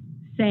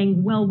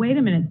saying, well, wait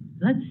a minute,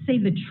 let's say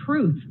the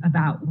truth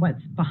about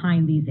what's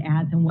behind these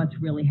ads and what's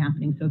really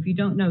happening. So if you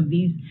don't know,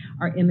 these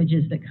are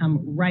images that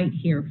come right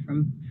here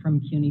from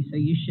CUNY. So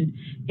you should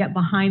get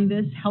behind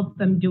this, help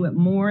them do it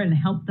more, and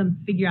help them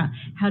figure out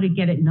how to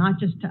get it not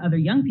just to other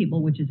young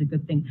people, which is a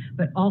good thing,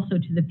 but also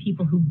to the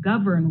people who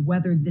govern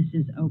whether this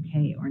is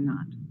okay or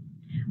not.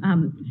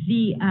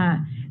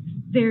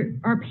 There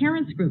are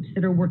parents groups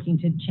that are working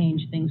to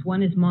change things.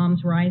 One is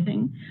Moms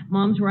Rising.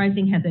 Moms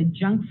Rising has a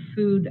junk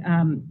food,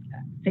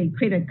 they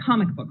created a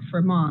comic book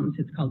for moms.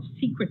 It's called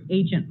Secret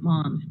Agent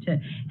Moms, to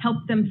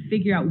help them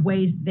figure out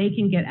ways they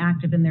can get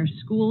active in their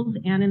schools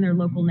and in their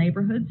local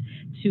neighborhoods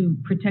to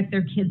protect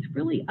their kids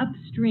really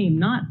upstream,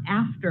 not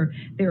after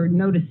they're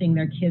noticing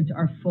their kids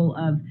are full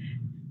of,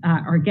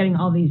 are getting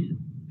all these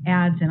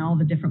ads and all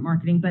the different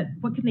marketing, but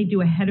what can they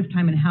do ahead of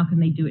time and how can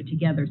they do it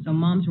together? So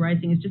Moms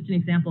Rising is just an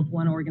example of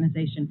one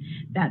organization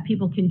that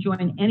people can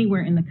join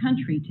anywhere in the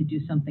country to do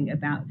something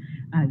about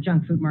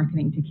junk food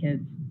marketing to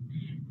kids.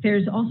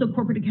 There's also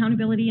Corporate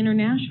Accountability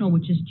International,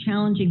 which is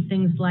challenging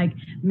things like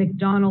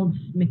McDonald's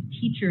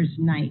McTeachers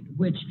Night,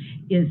 which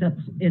is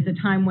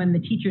a time when the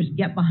teachers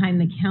get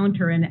behind the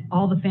counter and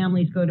all the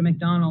families go to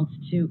McDonald's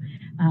to,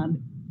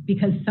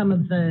 because some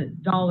of the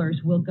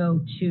dollars will go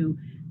to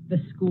the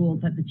school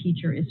that the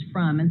teacher is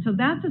from. And so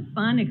that's a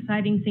fun,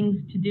 exciting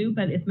thing to do.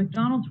 But if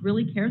McDonald's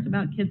really cares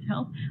about kids'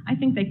 health, I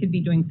think they could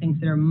be doing things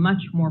that are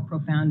much more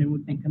profound and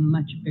would make a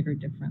much bigger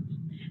difference.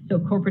 So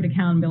Corporate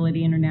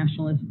Accountability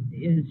International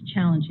is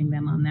challenging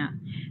them on that.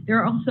 There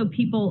are also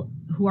people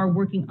who are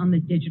working on the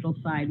digital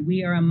side.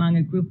 We are among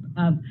a group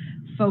of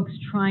folks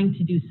trying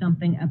to do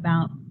something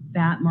about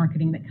that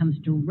marketing that comes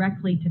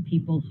directly to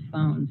people's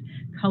phones.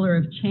 Color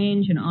of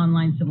Change, an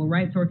online civil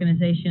rights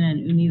organization,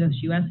 and Unidos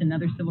US,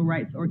 another civil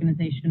rights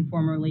organization,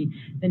 formerly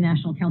the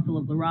National Council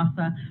of La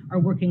Raza, are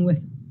working with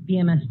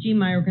BMSG,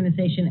 my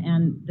organization,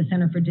 and the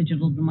Center for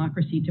Digital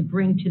Democracy to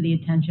bring to the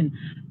attention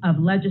of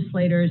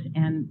legislators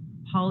and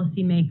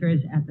policymakers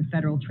at the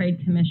Federal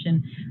Trade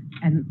Commission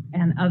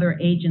and other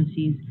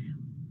agencies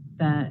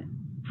the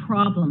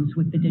problems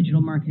with the digital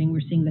marketing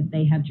we're seeing that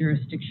they have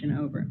jurisdiction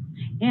over.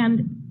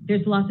 And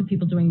there's lots of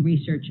people doing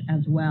research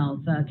as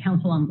well. The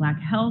Council on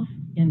Black Health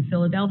in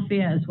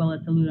Philadelphia, as well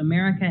as Salud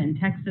America in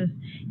Texas,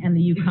 and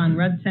the Yukon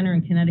Red Center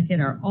in Connecticut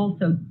are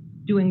also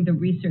doing the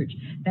research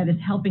that is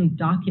helping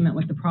document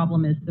what the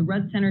problem is. The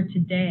Red Center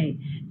today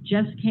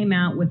just came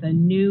out with a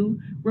new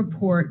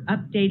report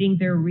updating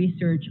their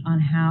research on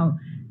how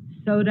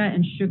soda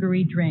and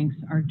sugary drinks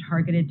are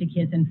targeted to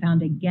kids and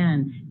found,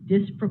 again,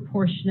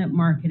 disproportionate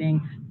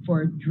marketing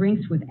for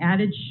drinks with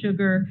added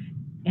sugar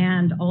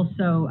and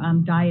also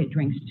diet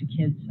drinks to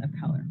kids of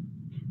color.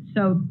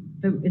 So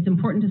it's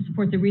important to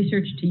support the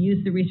research, to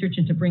use the research,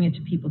 and to bring it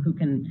to people who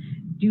can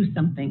do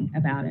something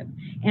about it.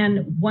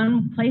 And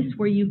one place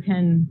where you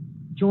can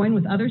join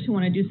with others who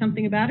want to do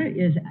something about it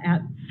is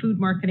at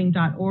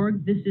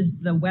foodmarketing.org. This is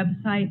the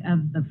website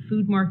of the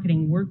Food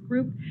Marketing Work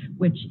Group,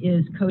 which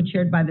is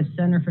co-chaired by the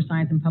Center for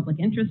Science and Public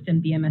Interest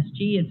and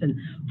BMSG. It's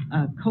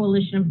a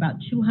coalition of about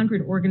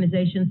 200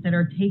 organizations that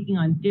are taking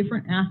on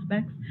different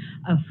aspects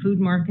of food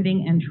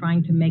marketing and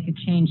trying to make a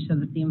change so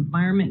that the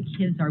environment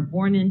kids are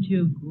born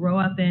into, grow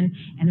up in,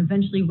 and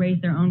eventually raise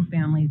their own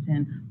families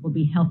in will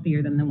be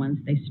healthier than the ones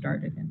they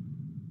started in.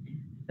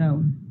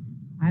 So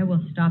I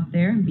will stop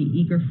there and be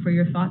eager for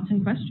your thoughts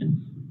and questions.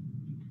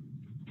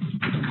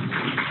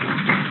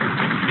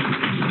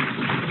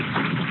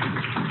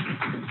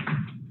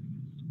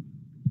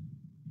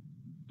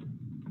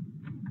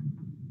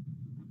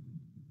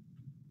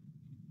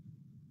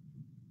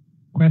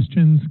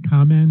 Questions,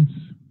 comments?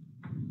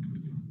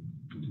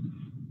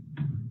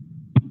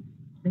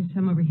 There's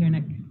some over here,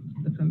 Nick.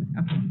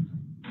 Okay.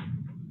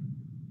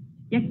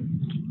 Yeah.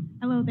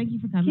 Hello, thank you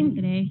for coming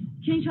today.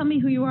 Can you tell me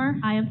who you are?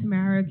 I am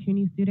Samara, a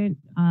CUNY student,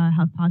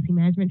 Health Policy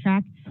Management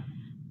track.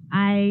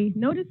 I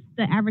noticed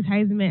the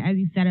advertisement, as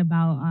you said,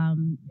 about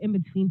in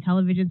between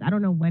televisions. I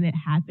don't know when it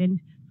happened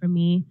for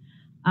me,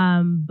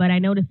 but I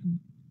noticed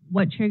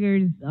what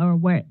triggers or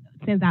what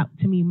stands out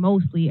to me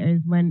mostly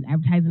is when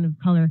advertising of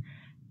color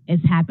is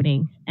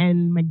happening.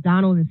 And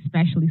McDonald's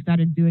especially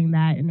started doing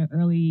that in the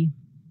early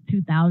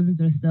 2000s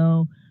or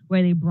so,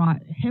 where they brought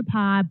hip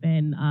hop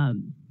and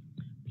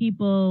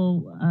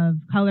people of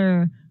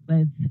color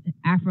with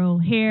Afro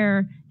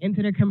hair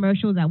into their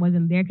commercials that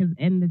wasn't there, because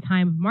in the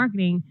time of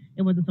marketing,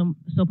 it wasn't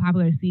so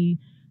popular to see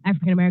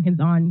African Americans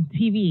on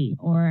TV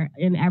or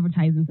in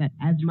advertisements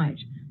as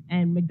much.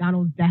 And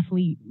McDonald's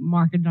definitely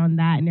marketed on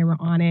that, and they were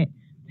on it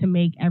to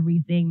make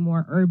everything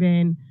more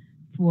urban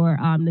for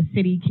the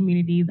city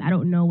communities. I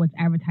don't know what's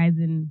advertised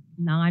in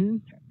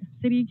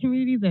non-city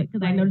communities,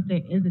 because I noticed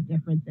there is a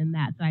difference in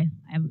that. So I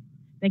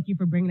thank you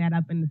for bringing that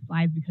up in the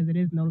slides, because it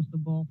is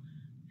noticeable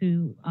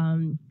to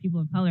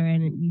people of color,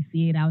 and we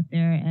see it out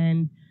there.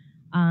 And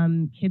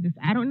kids,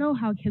 I don't know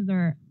how kids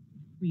are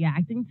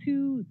reacting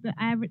to the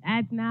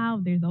ads now.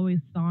 There's always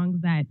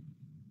songs that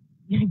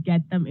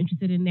get them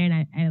interested in there,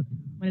 and I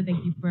want to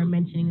thank you for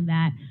mentioning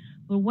that.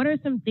 But what are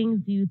some things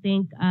do you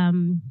think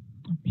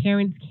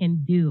parents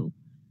can do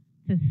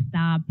to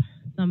stop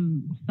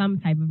some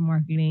type of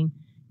marketing,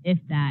 if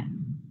that?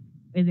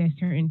 Is there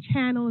certain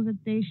channels that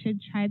they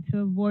should try to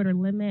avoid or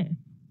limit?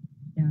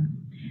 Yeah.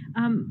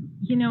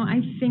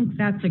 I think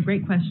that's a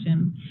great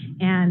question,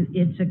 and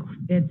it's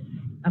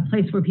a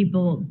place where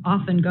people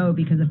often go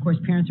because, of course,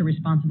 parents are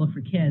responsible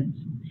for kids.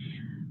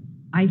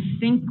 I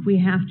think we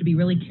have to be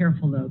really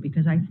careful, though,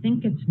 because I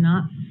think it's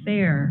not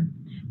fair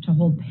to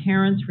hold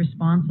parents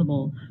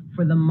responsible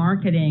for the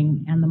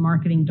marketing and the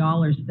marketing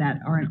dollars that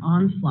are an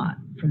onslaught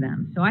for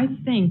them. So I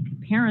think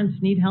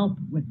parents need help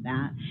with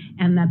that,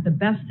 and that the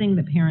best thing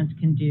that parents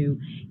can do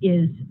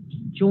is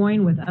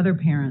join with other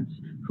parents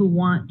who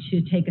want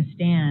to take a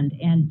stand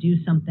and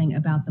do something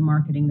about the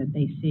marketing that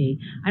they see.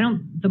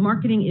 The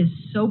marketing is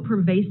so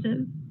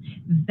pervasive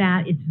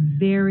that it's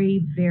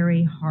very,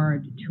 very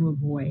hard to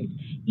avoid.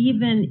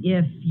 Even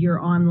if you're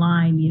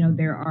online,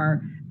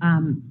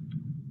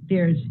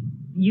 there's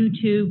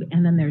YouTube,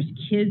 and then there's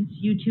kids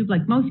YouTube.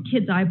 Like most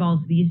kids' eyeballs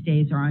these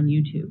days are on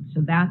YouTube.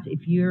 So that's,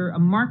 if you're a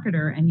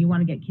marketer and you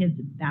want to get kids,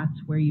 that's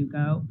where you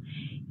go.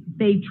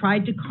 They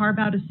tried to carve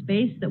out a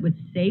space that was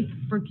safe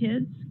for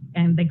kids,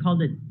 and they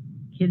called it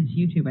Kids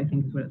YouTube, I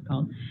think is what it's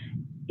called.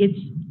 It's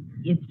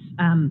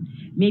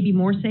maybe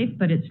more safe,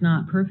 but it's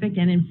not perfect.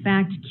 And in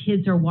fact,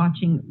 kids are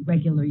watching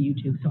regular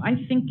YouTube. So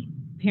I think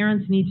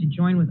parents need to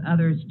join with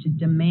others to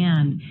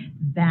demand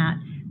that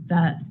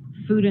the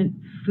food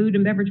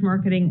and beverage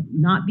marketing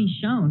not be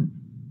shown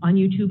on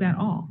YouTube at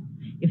all.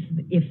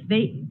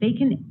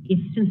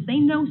 Since they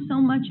know so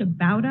much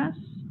about us,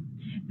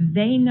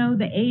 they know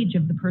the age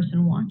of the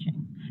person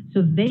watching.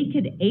 So they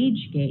could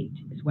age gate,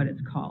 is what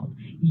it's called.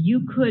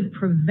 You could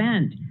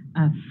prevent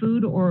a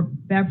food or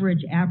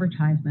beverage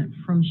advertisement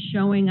from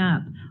showing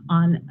up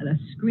on a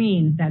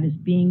screen that is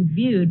being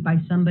viewed by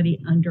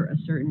somebody under a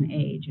certain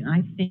age. And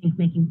I think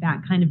making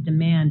that kind of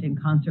demand in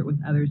concert with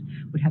others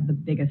would have the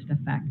biggest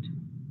effect.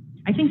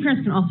 I think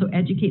parents can also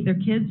educate their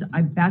kids.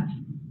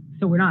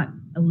 So we're not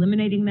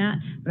eliminating that,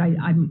 but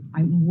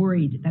I'm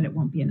worried that it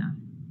won't be enough.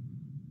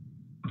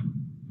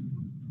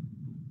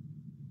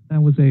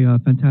 That was a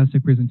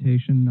fantastic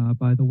presentation,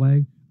 by the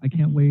way. I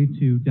can't wait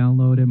to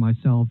download it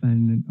myself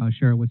and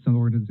share it with some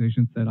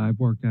organizations that I've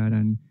worked at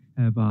and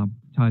have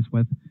ties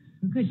with.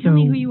 Good. Tell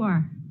me who you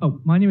are. Oh,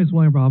 my name is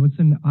William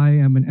Robinson. I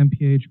am an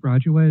MPH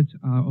graduate,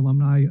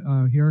 alumni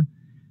here.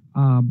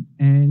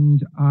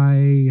 And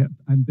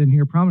I've been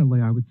here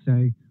prominently, I would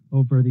say,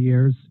 over the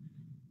years.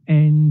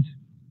 And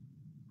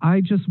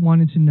I just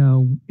wanted to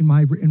know, in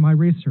my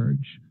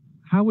research,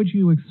 how would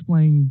you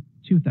explain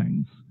two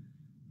things?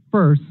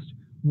 First,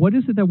 what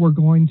is it that we're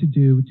going to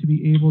do to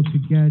be able to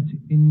get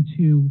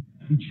into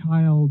the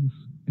child's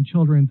and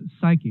children's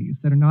psyches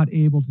that are not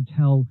able to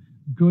tell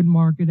good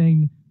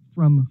marketing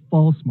from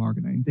false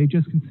marketing? They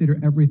just consider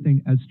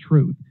everything as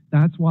truth.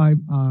 That's why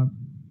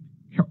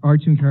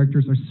cartoon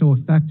characters are so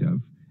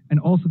effective. And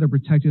also they're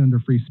protected under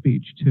free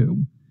speech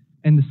too.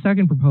 And the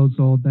second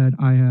proposal that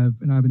I've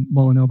been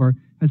mulling over,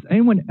 has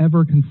anyone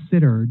ever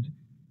considered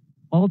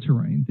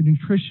altering the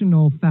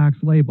nutritional facts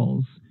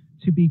labels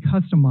to be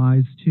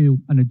customized to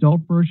an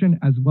adult version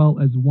as well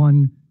as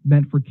one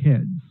meant for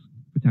kids,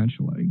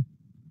 potentially?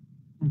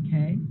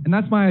 Okay. And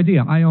that's my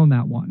idea. I own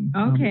that one.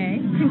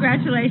 Okay.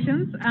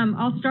 Congratulations.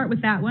 I'll start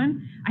with that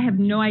one. I have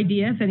no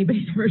idea if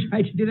anybody's ever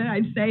tried to do that.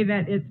 I'd say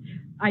that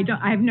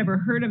I've never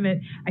heard of it.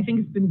 I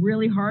think it's been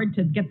really hard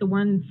to get the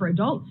one for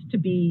adults to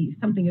be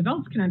something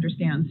adults can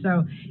understand.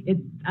 So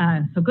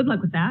so good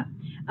luck with that.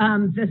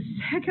 The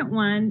second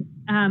one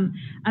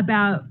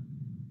about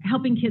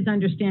helping kids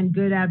understand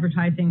good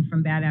advertising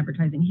from bad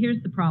advertising.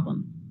 Here's the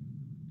problem.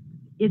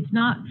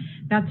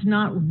 That's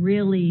not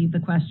really the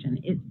question.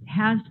 It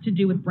has to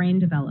do with brain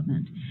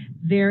development.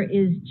 There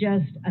is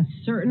just a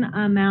certain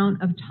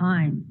amount of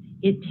time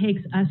it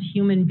takes us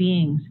human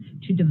beings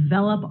to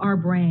develop our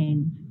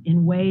brains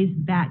in ways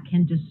that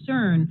can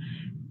discern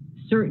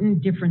certain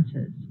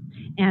differences.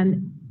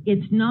 And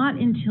it's not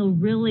until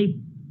really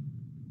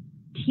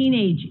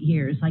teenage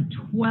years, like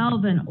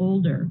 12 and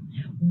older,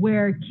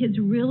 where kids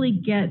really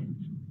get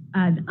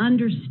an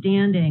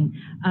understanding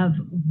of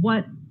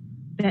what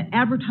that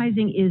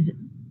advertising is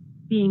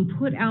being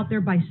put out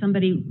there by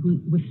somebody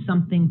with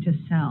something to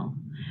sell.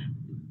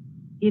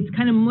 It's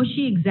kind of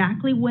mushy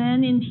exactly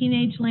when in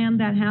teenage land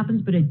that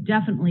happens, but it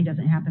definitely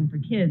doesn't happen for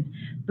kids.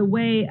 The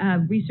way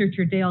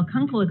researcher Dale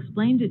Kunkel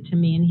explained it to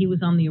me, and he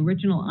was on the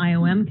original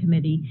IOM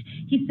committee,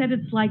 he said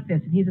it's like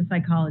this, and he's a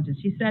psychologist.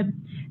 He said,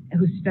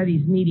 who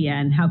studies media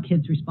and how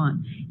kids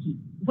respond.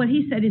 What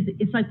he said is,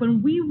 it's like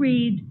when we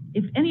read,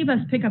 if any of us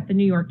pick up the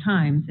New York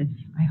Times,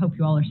 I hope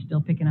you all are still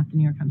picking up the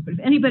New York Times, but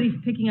if anybody's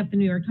picking up the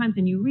New York Times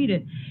and you read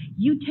it,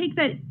 you take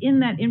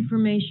that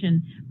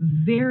information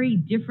very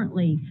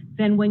differently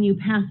than when you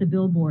pass a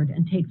billboard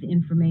and take the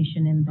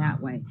information in that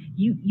way.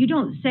 You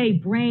don't say,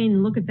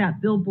 brain, look at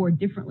that billboard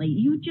differently.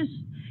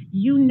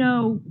 You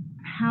know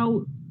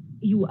how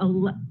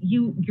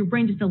your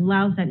brain just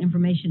allows that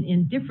information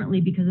in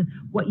differently because of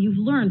what you've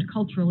learned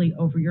culturally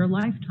over your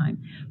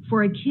lifetime.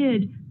 For a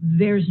kid,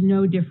 there's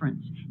no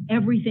difference.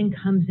 Everything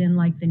comes in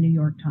like the New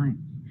York Times.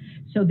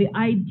 So the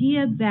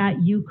idea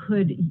that you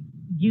could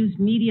use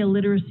media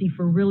literacy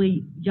for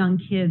really young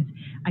kids,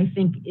 I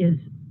think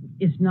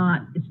it's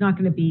not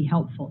going to be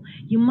helpful.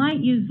 You might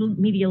use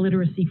media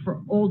literacy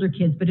for older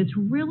kids, but it's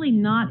really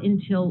not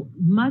until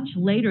much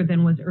later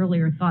than was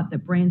earlier thought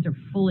that brains are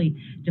fully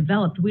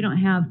developed. We don't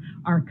have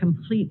our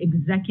complete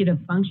executive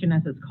function,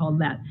 as it's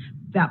called, that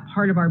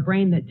part of our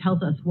brain that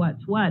tells us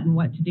what's what and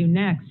what to do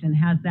next and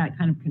has that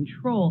kind of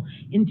control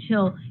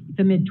until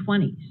the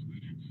mid-20s.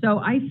 So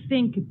I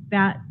think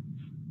that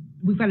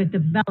we've got a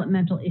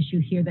developmental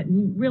issue here that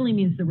really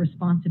means the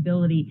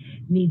responsibility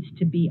needs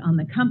to be on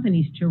the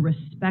companies to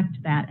respect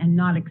that and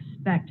not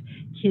expect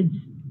kids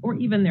or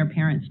even their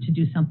parents to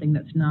do something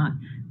that's not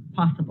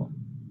possible.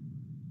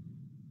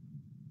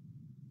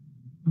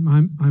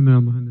 I'm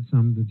El Mohandes.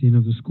 I'm the dean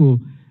of the school.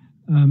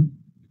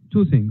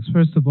 Two things.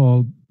 First of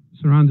all,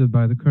 surrounded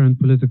by the current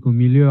political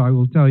milieu, I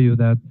will tell you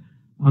that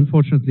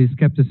unfortunately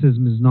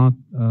skepticism is not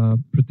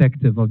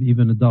protective of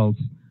even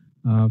adults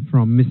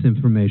from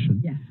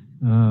misinformation. Yes.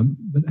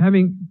 But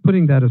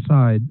putting that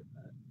aside,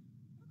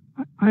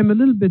 I'm a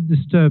little bit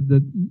disturbed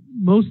that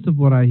most of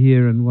what I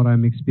hear and what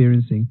I'm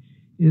experiencing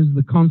is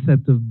the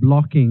concept of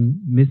blocking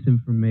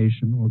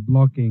misinformation or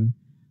blocking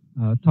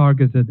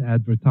targeted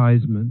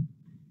advertisement,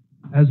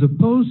 as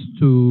opposed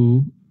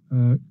to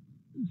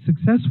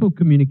successful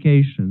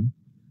communication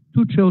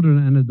to children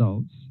and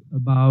adults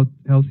about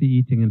healthy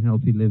eating and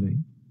healthy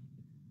living.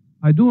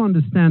 I do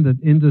understand that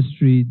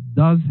industry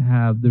does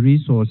have the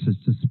resources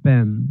to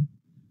spend,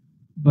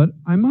 but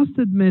I must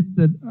admit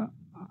that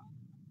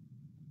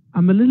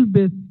I'm a little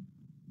bit,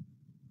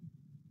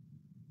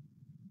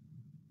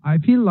 I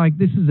feel like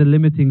this is a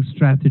limiting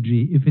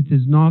strategy if it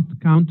is not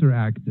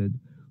counteracted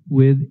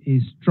with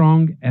a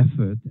strong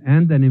effort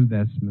and an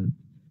investment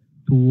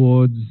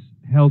towards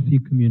healthy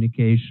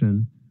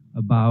communication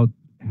about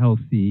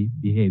healthy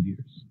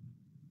behaviors.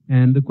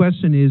 And the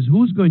question is,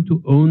 who's going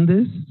to own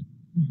this?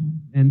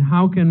 And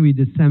how can we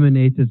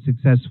disseminate it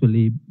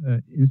successfully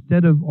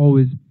instead of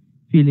always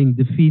feeling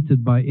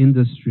defeated by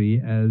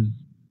industry as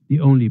the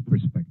only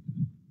perspective?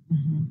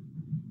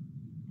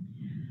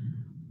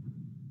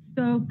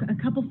 So a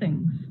couple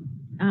things.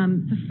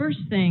 The first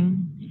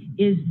thing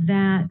is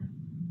that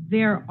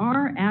there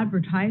are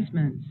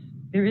advertisements,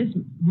 there is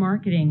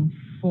marketing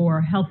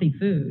for healthy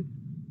food,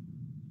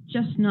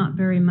 just not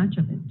very much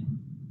of it.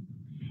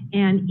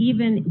 And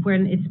even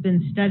when it's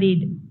been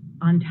studied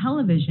on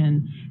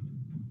television,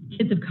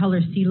 kids of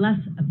color see less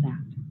of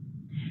that.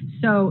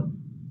 So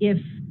if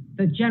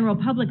the general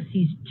public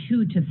sees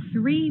 2 to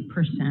 3%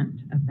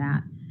 of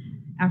that,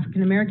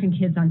 African American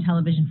kids on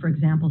television, for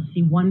example,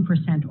 see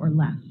 1% or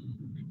less.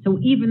 So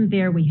even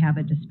there we have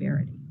a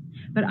disparity.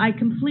 But I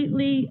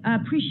completely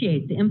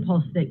appreciate the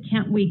impulse that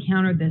can't we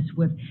counter this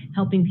with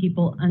helping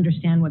people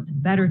understand what's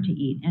better to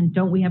eat? And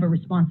don't we have a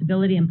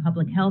responsibility in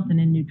public health and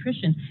in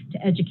nutrition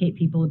to educate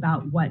people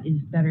about what is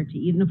better to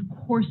eat? And of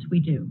course we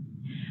do.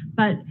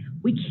 But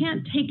we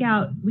can't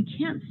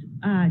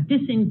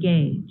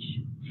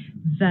disengage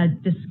the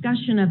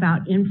discussion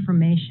about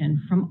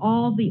information from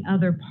all the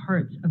other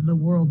parts of the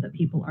world that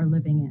people are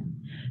living in.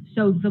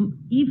 So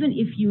even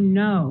if you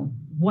know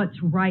what's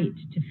right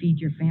to feed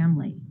your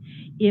family,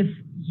 if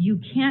you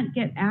can't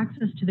get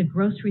access to the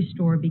grocery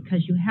store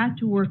because you had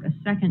to work a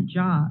second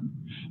job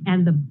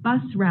and the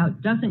bus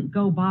route doesn't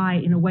go by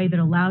in a way that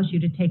allows you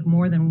to take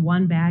more than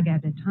one bag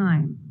at a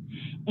time,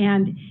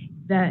 and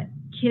the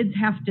kids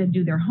have to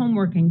do their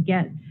homework and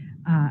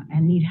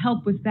and need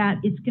help with that,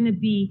 it's going to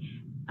be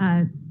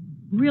a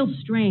real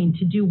strain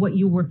to do what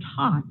you were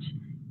taught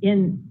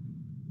in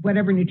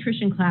whatever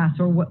nutrition class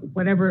or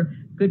whatever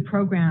good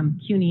program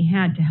CUNY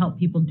had to help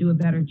people do a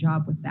better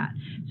job with that.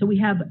 So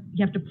you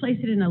have to place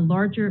it in a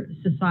larger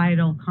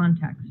societal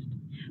context.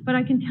 But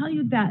I can tell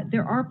you that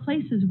there are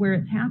places where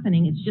it's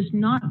happening. It's just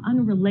not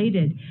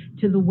unrelated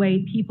to the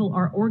way people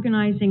are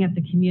organizing at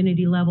the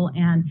community level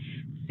and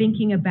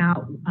thinking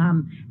about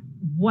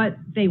what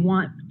they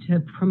want to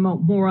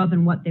promote more of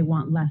and what they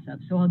want less of.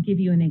 So I'll give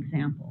you an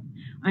example.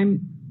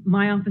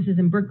 My office is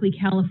in Berkeley,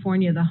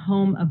 California, the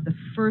home of the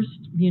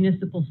first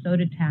municipal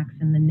soda tax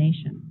in the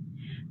nation.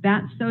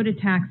 That soda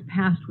tax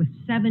passed with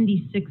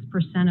 76%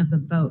 of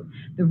the vote.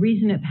 The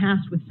reason it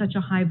passed with such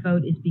a high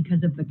vote is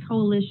because of the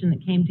coalition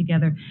that came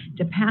together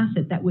to pass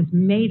it, that was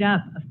made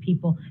up of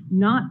people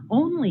not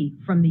only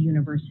from the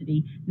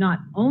university, not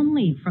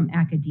only from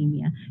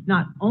academia,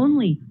 not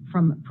only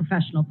from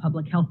professional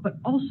public health, but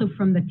also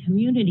from the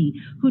community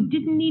who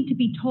didn't need to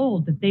be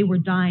told that they were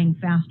dying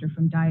faster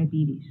from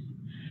diabetes.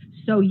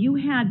 So you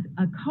had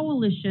a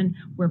coalition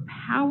where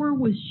power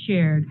was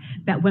shared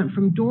that went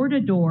from door to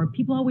door.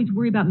 People always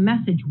worry about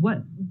message.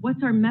 What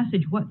What's our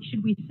message? What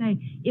should we say?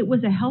 It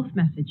was a health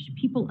message.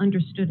 People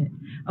understood it.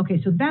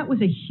 Okay, so that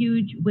was a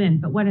huge win.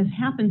 But what has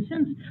happened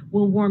since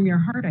will warm your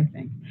heart, I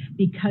think,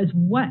 because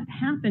what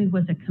happened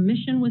was a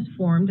commission was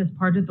formed as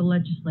part of the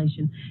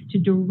legislation to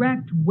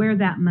direct where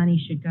that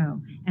money should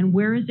go. And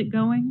where is it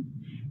going?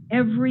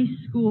 Every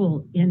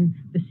school in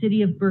the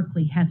city of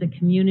Berkeley has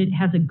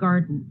a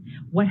garden.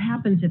 What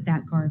happens at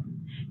that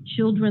garden?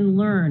 Children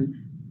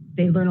learn.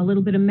 They learn a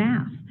little bit of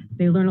math.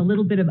 They learn a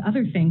little bit of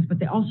other things, but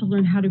they also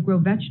learn how to grow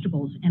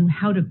vegetables and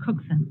how to cook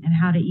them and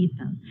how to eat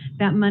them.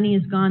 That money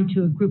has gone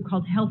to a group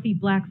called Healthy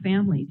Black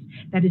Families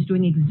that is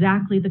doing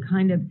exactly the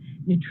kind of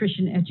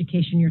nutrition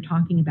education you're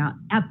talking about.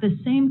 At the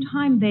same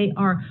time, they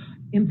are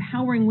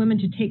empowering women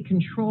to take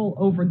control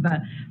over the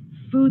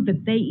food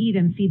that they eat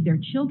and feed their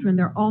children.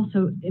 They're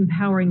also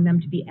empowering them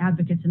to be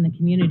advocates in the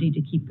community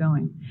to keep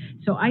going.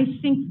 So I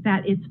think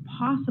that it's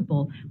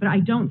possible, but I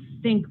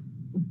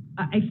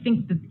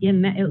think that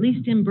at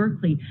least in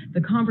Berkeley,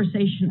 the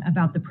conversation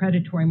about the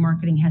predatory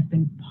marketing has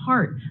been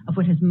part of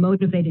what has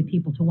motivated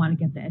people to want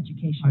to get the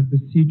education. I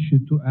beseech you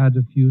to add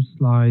a few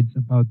slides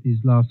about these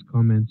last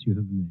comments you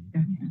have made.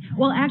 Okay.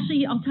 Well,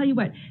 actually, I'll tell you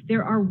what,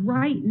 there are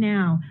right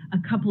now a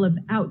couple of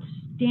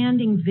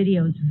outstanding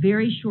videos,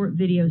 very short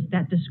videos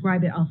that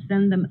describe it. I'll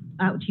send them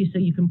out to you so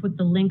you can put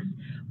the links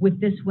with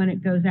this when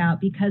it goes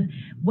out, because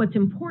what's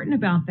important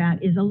about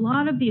that is a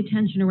lot of the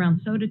attention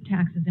around soda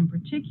taxes in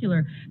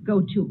particular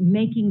go to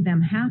making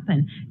them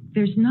happen.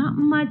 There's not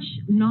much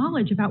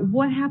knowledge about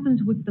what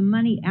happens with the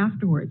money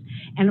afterwards.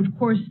 And of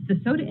course, the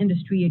soda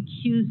industry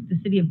accused the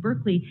city of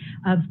Berkeley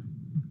of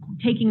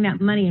taking that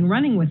money and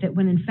running with it,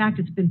 when in fact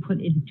it's been put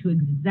into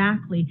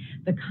exactly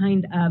the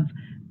kind of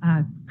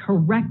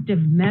corrective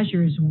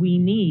measures we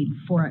need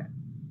for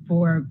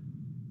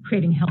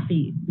creating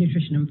healthy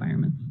nutrition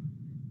environments.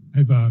 I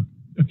have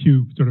a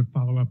few sort of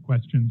follow-up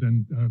questions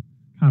and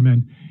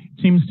comment.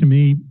 It seems to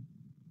me,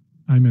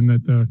 Ayman,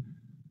 that the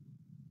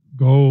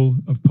goal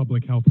of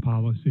public health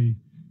policy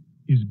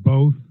is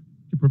both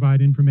to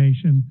provide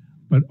information,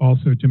 but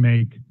also to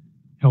make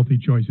healthy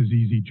choices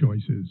easy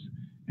choices.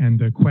 And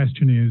the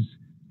question is,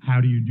 how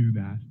do you do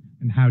that?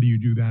 And how do you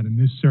do that in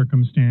this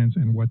circumstance?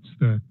 And what's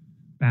the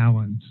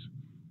balance?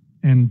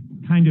 And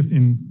kind of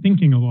in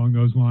thinking along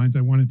those lines,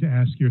 I wanted to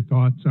ask your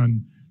thoughts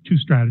on two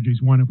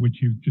strategies, one of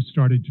which you just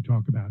started to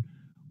talk about.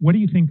 What do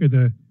you think are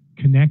the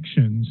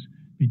connections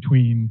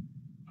between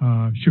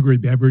sugary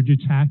beverage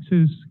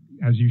taxes,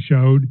 as you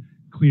showed,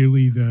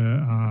 clearly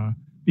the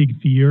big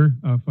fear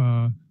of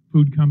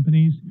food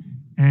companies,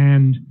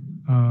 and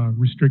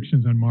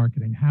restrictions on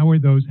marketing? How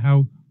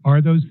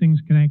are those things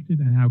connected,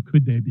 and how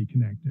could they be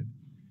connected?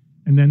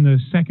 And then the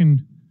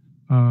second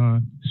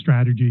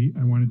strategy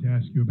I wanted to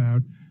ask you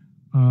about,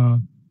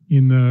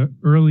 in the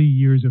early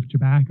years of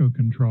tobacco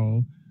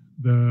control,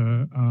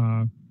 the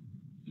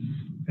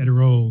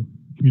Federal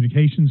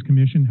Communications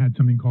Commission had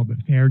something called the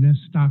Fairness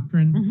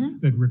Doctrine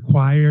that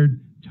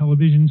required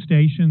television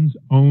stations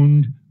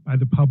owned by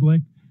the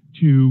public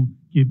to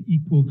give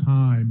equal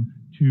time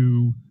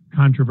to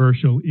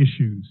controversial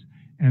issues.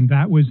 And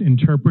that was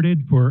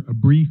interpreted for a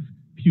brief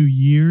few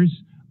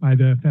years by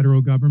the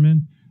federal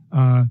government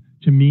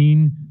to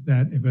mean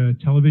that if a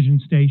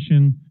television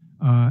station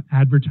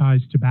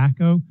advertised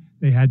tobacco,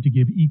 they had to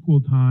give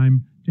equal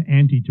time to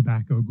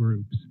anti-tobacco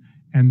groups.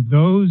 And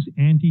those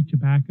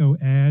anti-tobacco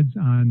ads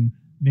on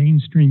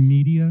mainstream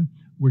media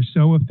were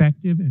so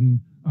effective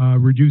in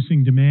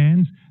reducing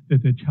demands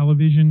that the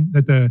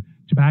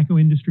tobacco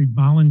industry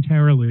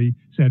voluntarily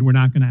said, we're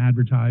not going to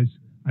advertise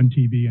on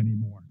TV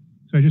anymore.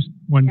 So I just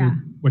wondered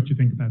what you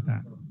think about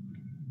that.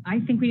 I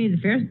think we need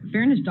the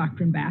fairness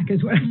doctrine back,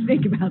 is what I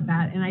think about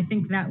that. And I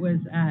think that was,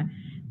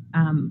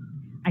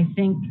 I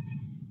think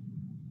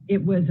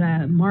it was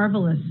a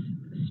marvelous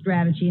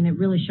strategy, and it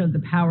really showed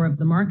the power of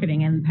the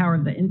marketing and the power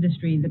of the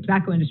industry, the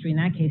tobacco industry in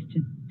that case,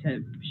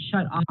 to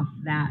shut off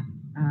that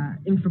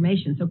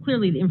information. So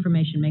clearly the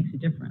information makes a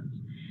difference.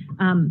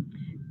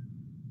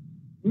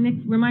 Nick,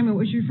 remind me, what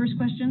was your first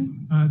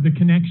question? The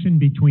connection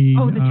between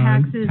the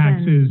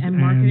taxes and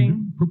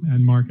marketing.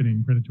 And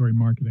marketing, predatory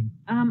marketing.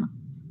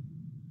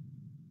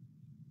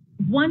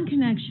 One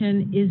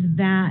connection is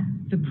that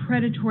the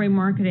predatory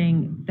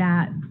marketing,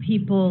 that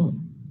people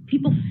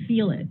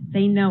feel it,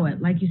 they know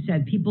it. Like you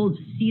said, people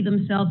see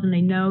themselves and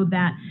they know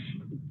that,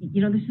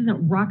 this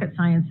isn't rocket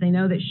science. They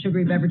know that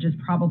sugary beverages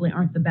probably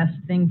aren't the best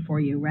thing for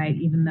you, right?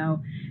 Even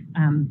though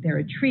they're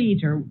a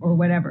treat or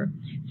whatever.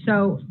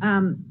 So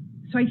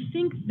I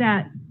think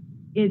that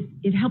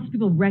it helps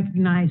people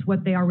recognize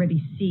what they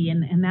already see,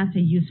 and that's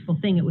a useful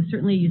thing. It was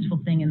certainly a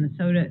useful thing in the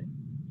soda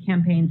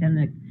campaigns and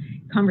the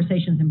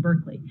conversations in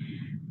Berkeley.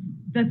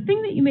 The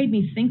thing that you made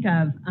me think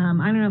of,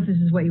 I don't know if this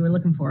is what you were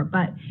looking for,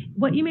 but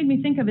what you made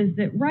me think of is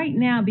that right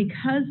now,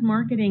 because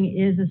marketing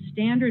is a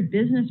standard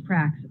business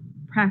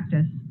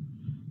practice,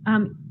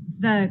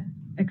 the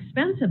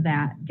expense of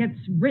that gets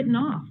written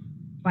off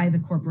by the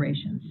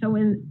corporation. So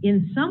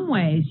in some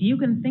ways, you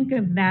can think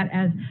of that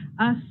as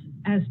us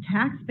as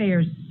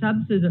taxpayers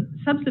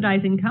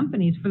subsidizing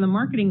companies for the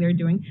marketing they're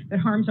doing that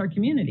harms our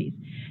communities.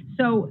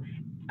 So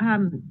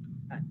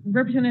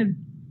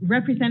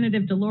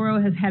Representative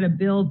DeLauro has had a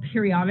bill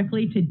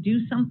periodically to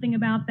do something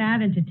about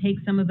that and to take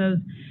some of those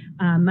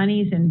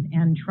monies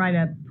and try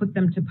to put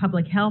them to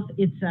public health.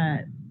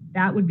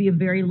 That would be a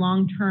very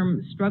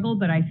long-term struggle,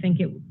 but I think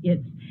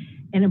it's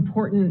an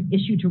important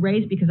issue to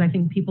raise because I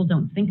think people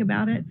don't think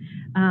about it.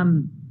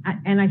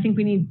 And I think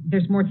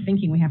there's more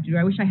thinking we have to do.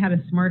 I wish I had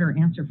a smarter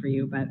answer for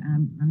you, but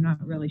I'm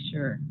not really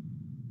sure.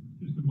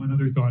 Just one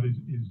other thought is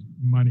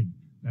money.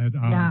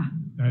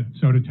 That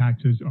soda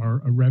taxes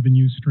are a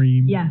revenue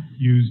stream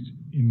used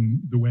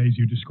in the ways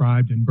you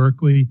described in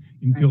Berkeley.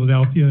 In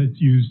Philadelphia, it's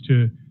used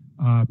to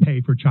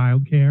pay for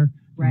childcare,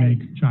 to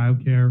make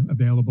childcare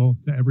available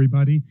to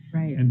everybody.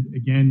 And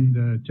again,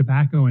 the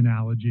tobacco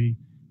analogy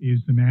is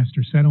the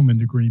master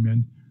settlement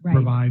agreement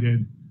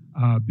provided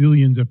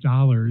billions of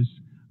dollars,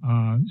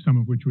 some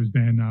of which was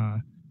then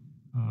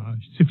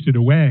sifted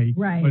away,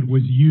 but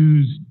was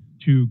used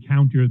to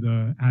counter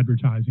the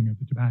advertising of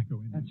the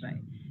tobacco industry. That's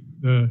right.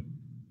 The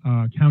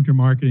counter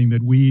marketing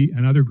that we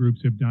and other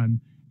groups have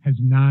done has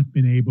not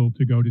been able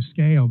to go to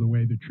scale the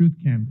way the Truth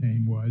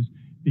Campaign was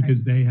because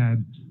they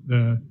had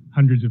the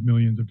hundreds of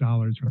millions of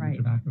dollars from the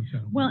tobacco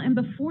settlement. Well, and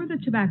before the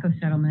tobacco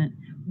settlement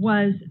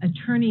was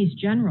attorneys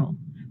general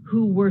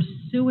who were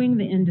suing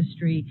the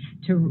industry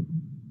to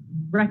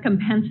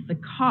recompense the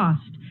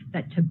cost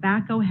that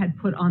tobacco had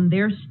put on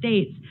their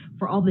states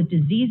for all the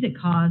disease it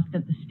caused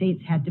that the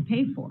states had to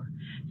pay for.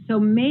 So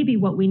maybe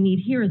what we need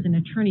here is an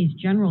attorney's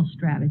general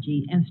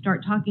strategy and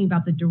start talking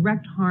about the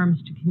direct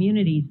harms to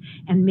communities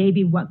and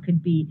maybe what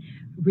could be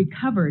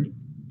recovered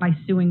by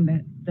suing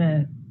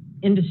the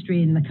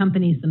industry and the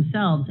companies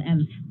themselves.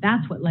 And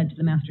that's what led to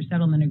the master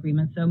settlement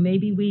agreement. So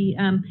maybe we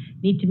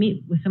need to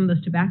meet with some of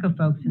those tobacco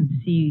folks and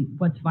see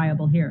what's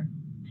viable here.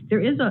 There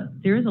is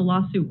a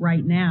lawsuit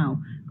right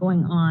now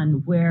going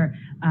on where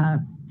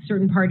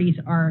certain parties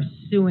are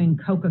suing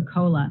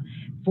Coca-Cola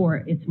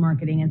for its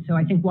marketing. And so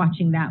I think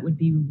watching that would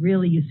be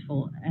really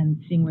useful and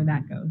seeing where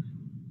that goes.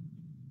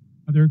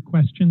 Other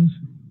questions?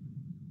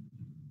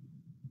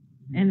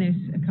 And there's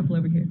a couple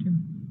over here too.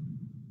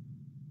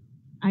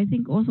 I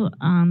think also...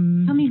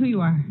 Tell me who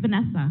you are.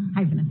 Vanessa.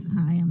 Hi, Vanessa.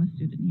 Hi, I'm a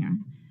student here.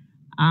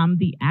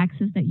 The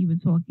access that you were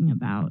talking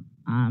about,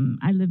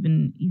 I live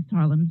in East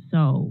Harlem,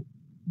 so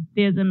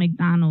there's a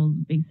McDonald's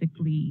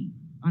basically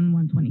on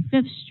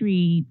 125th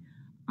Street,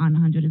 on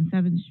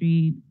 107th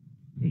Street.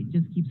 It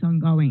just keeps on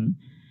going.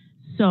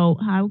 So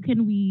how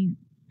can we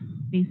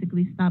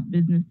basically stop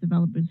business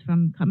developers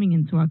from coming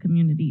into our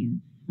communities?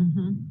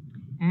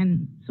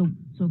 And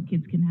so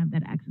kids can have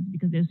that access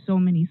because there's so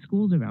many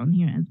schools around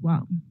here as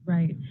well.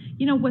 Right.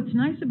 You know, what's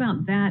nice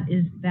about that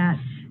is that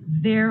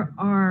there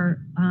are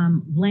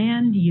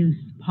land use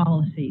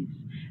policies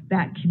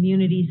that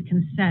communities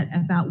can set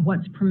about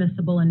what's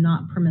permissible and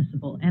not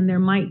permissible. And there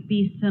might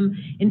be some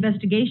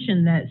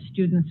investigation that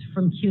students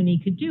from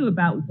CUNY could do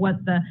about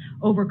what the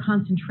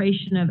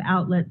overconcentration of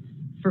outlets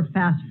for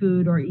fast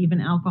food or even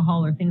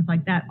alcohol or things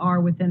like that are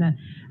within a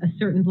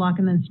certain block,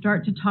 and then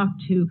start to talk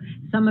to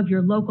some of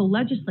your local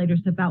legislators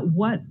about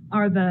what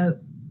are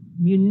the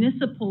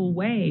municipal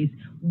ways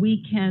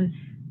we can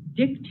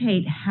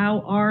dictate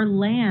how our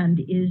land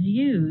is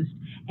used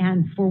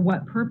and for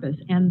what purpose.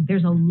 And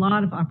there's a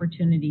lot of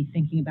opportunity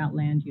thinking about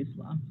land use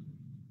law.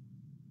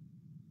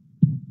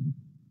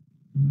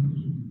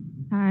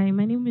 Hi,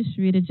 my name is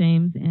Sharita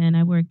James, and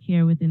I work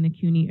here within the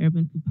CUNY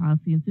Urban Food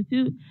Policy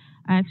Institute.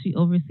 I actually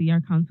oversee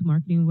our council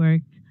marketing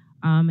work,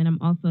 and I'm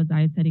also a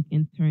dietetic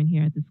intern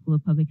here at the School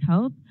of Public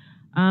Health.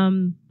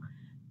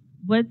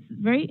 What's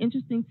very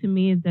interesting to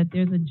me is that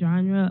there's a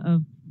genre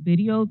of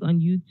videos on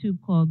YouTube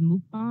called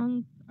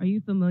mukbangs. Are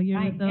you familiar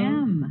with those? I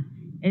am.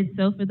 And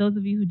so for those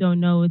of you who don't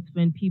know, it's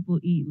when people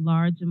eat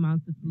large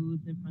amounts of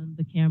foods in front of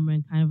the camera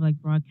and kind of like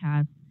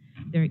broadcast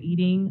their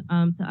eating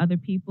to other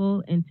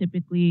people. And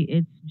typically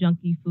it's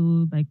junky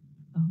food, like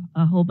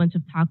a whole bunch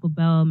of Taco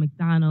Bell,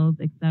 McDonald's,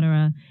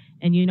 etc.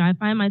 And, you know, I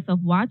find myself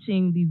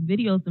watching these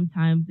videos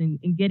sometimes and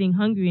getting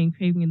hungry and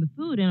craving the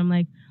food. And I'm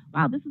like,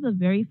 wow, this is a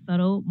very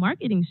subtle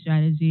marketing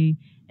strategy.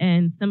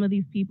 And some of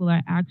these people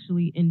are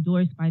actually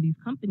endorsed by these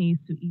companies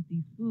to eat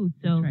these foods.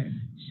 So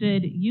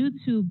should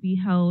YouTube be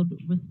held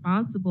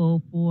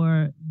responsible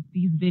for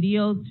these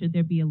videos? Should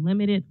there be a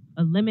limit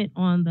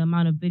on the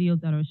amount of videos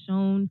that are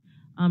shown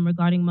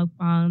regarding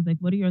mukbangs? Like,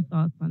 what are your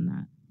thoughts on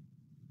that?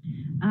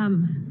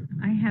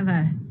 I have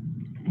a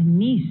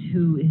niece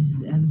who is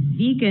a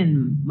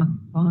vegan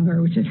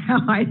mukbanger, which is how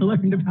I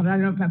learned about it. I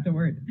don't know if that's a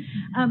word.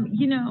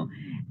 You know,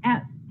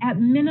 at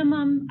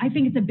minimum, I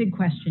think it's a big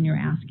question you're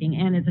asking,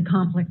 and it's a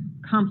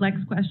complex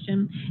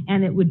question,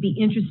 and it would be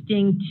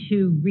interesting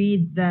to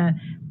read the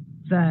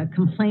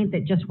complaint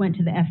that just went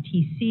to the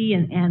FTC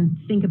and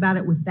think about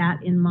it with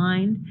that in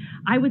mind.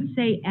 I would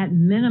say at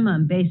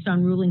minimum, based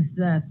on rulings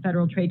the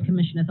Federal Trade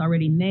Commission has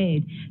already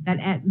made, that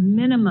at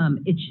minimum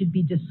it should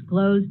be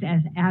disclosed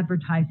as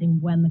advertising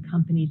when the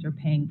companies are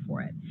paying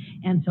for it.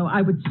 And so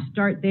I would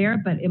start there,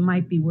 but it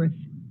might be worth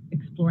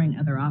exploring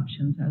other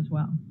options as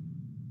well.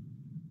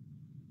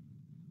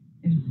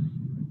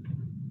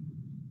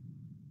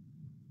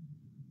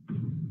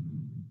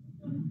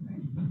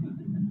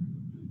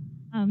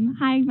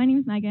 Hi, my name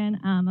is Megan.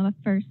 I'm a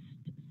first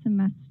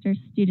semester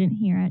student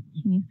here at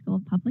CUNY School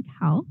of Public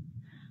Health.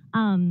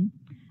 And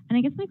I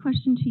guess my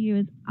question to you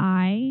is,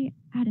 I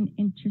had an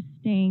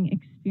interesting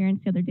experience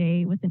the other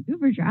day with an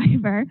Uber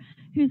driver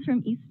who's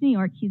from East New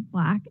York. He's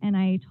Black, and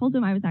I told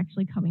him I was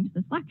actually coming to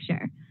this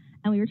lecture.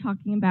 And we were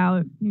talking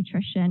about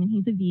nutrition, and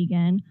he's a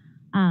vegan.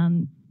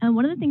 And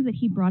one of the things that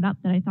he brought up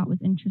that I thought was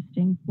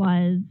interesting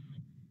was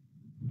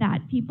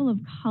that people of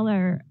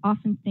color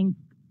often think,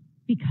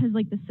 because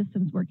like the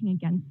system's working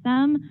against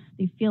them,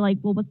 they feel like,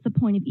 well, what's the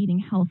point of eating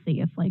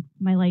healthy if like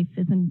my life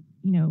isn't,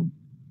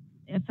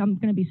 if I'm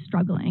going to be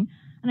struggling?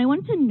 And I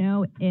wanted to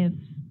know if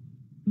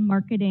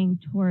marketing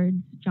towards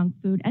junk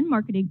food and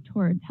marketing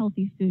towards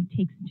healthy food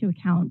takes into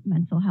account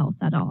mental health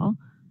at all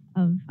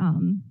of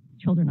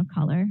children of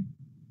color.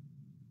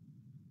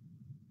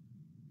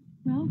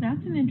 Well,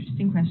 that's an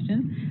interesting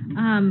question.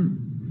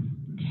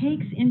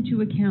 Takes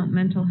into account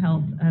mental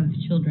health of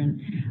children.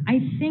 I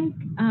think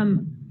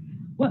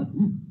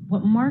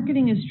what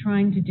marketing is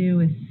trying to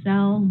do is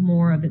sell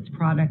more of its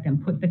product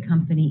and put the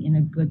company in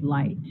a good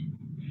light.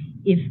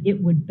 If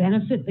it would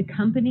benefit the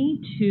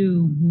company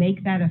to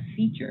make that a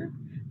feature,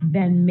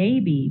 then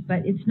maybe,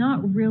 but it's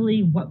not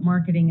really what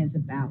marketing is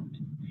about.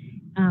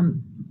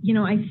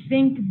 I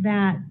think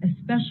that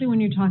especially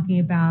when you're talking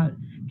about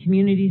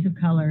communities of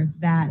color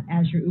that,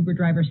 as your Uber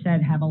driver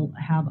said, have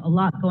a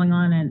lot going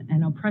on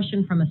and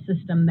oppression from a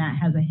system that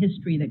has a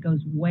history that goes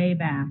way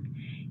back,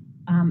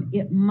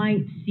 it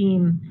might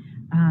seem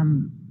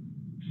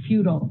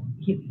futile.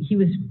 He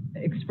was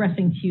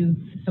expressing to you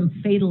some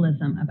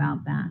fatalism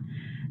about that.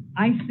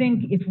 I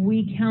think if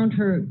we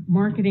counter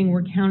marketing,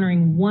 we're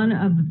countering one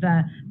of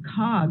the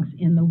cogs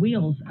in the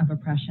wheels of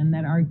oppression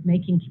that are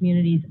making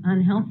communities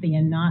unhealthy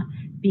and not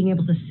being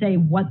able to say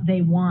what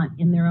they want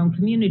in their own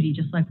community,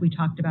 just like we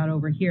talked about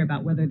over here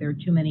about whether there are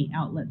too many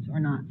outlets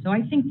or not. So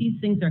I think these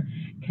things are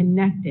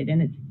connected,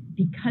 and it's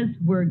because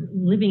we're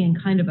living in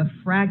kind of a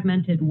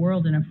fragmented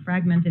world and a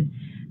fragmented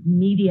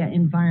media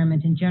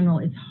environment in general,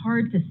 it's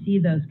hard to see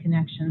those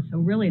connections. So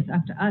really it's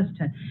up to us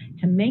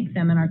to make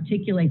them and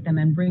articulate them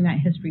and bring that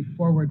history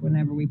forward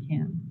whenever we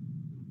can.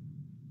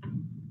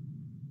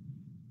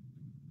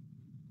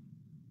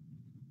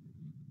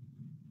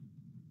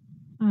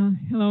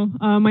 Hello,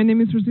 my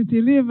name is Rosita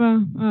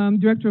Ilieva. I'm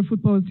Director of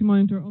Food Policy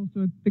Monitor,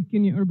 also at the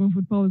CUNY Urban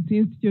Food Policy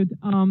Institute.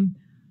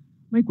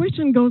 My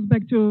question goes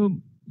back to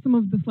some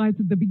of the slides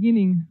at the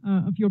beginning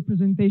of your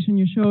presentation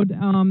you showed,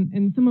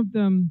 and some of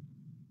the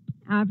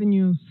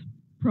avenues,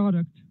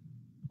 product,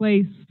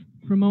 place,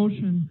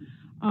 promotion,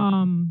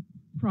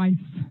 price,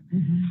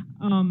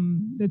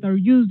 that are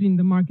used in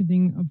the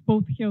marketing of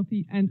both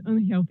healthy and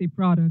unhealthy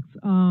products.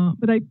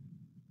 But I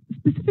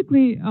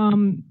specifically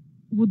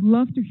would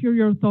love to hear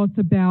your thoughts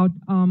about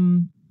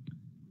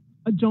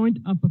a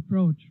joint-up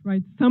approach,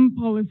 right? Some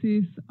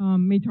policies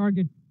may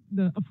target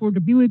the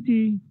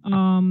affordability,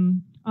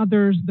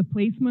 others the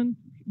placement,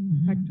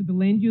 back to the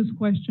land use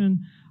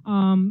question.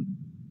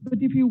 But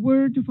if you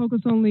were to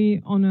focus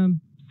only on a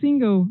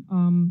single,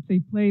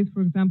 say, place,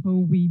 for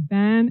example, we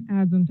ban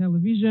ads on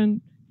television.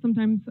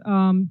 Sometimes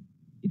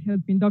it has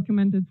been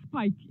documented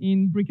spike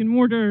in brick and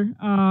mortar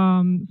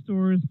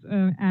stores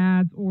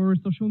ads or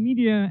social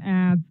media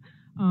ads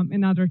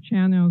and other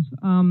channels.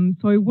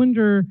 So I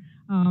wonder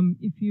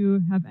if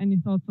you have any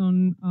thoughts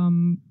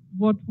on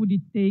what would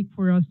it take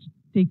for us to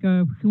take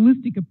a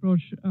holistic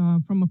approach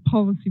from a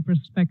policy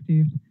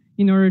perspective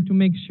in order to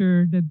make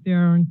sure that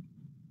there aren't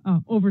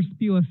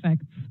overspill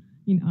effects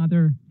in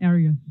other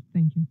areas.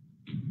 Thank you.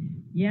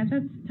 Yeah,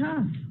 that's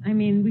tough. I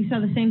mean, we saw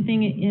the same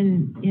thing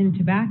in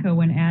tobacco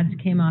when ads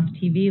came off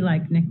TV,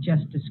 like Nick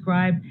just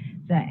described.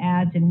 The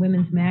ads in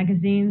women's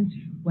magazines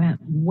went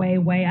way,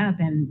 way up,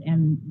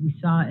 and we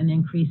saw an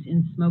increase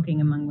in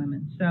smoking among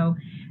women. So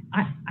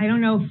I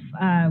don't know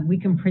if we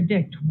can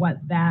predict what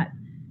that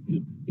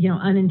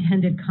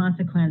unintended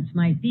consequence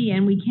might be,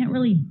 and we can't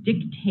really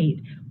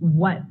dictate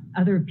what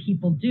other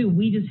people do.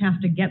 We just have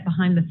to get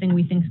behind the thing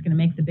we think is going to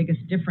make the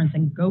biggest difference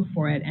and go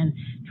for it and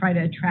try to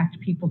attract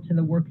people to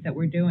the work that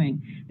we're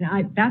doing.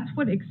 And that's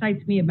what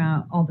excites me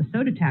about all the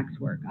soda tax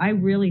work. I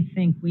really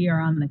think we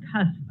are on the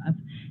cusp of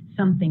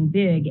something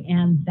big,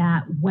 and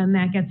that when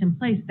that gets in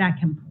place, that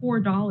can pour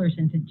dollars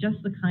into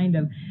just the kind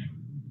of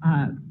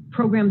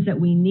programs that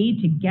we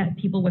need to get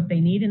people what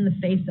they need in the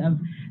face of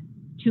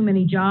too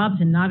many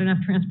jobs and not enough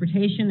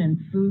transportation and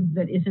food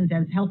that isn't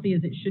as healthy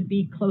as it should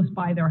be close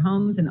by their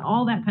homes and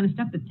all that kind of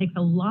stuff that takes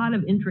a lot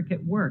of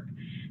intricate work.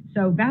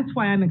 So that's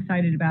why I'm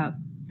excited about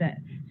the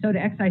soda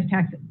excise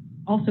tax,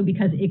 also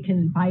because it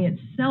can by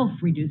itself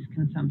reduce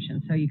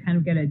consumption. So you kind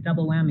of get a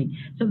double whammy.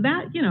 So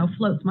that,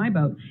 floats my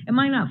boat. It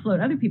might not float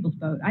other people's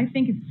boat. I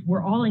think if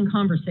we're all in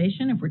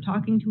conversation, if we're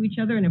talking to each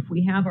other, and if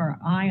we have our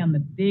eye on the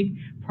big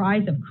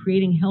prize of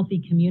creating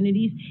healthy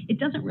communities, it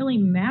doesn't really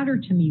matter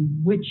to me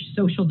which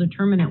social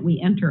determinant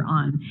we enter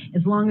on,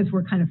 as long as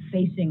we're kind of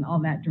facing all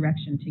that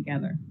direction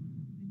together.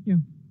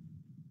 Thank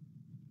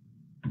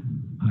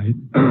you.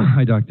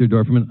 Hi, Dr.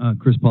 Dorfman.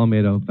 Chris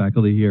Palmetto,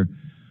 faculty here.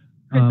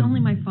 Chris, only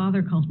my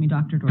father calls me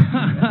Dr.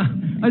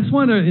 Dorfman. I just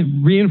want to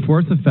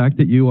reinforce the fact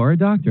that you are a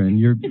doctor, and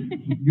you're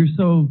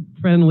so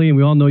friendly, and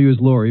we all know you as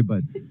Lori,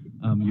 but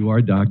you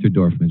are Dr.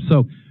 Dorfman.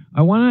 So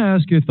I want to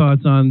ask your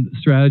thoughts on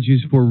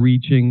strategies for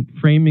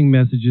framing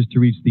messages to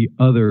reach the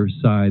other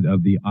side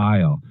of the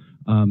aisle.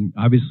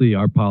 Obviously,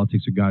 our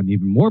politics have gotten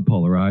even more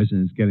polarized,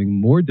 and it's getting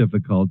more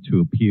difficult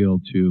to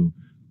appeal to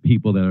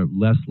people that are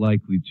less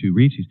likely to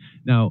reach these.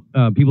 Now,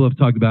 people have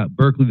talked about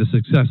Berkeley, the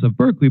success of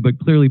Berkeley, but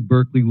clearly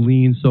Berkeley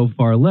leans so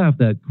far left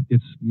that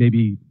it's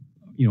maybe,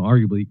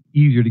 arguably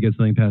easier to get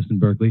something passed in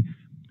Berkeley.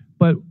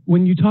 But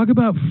when you talk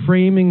about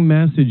framing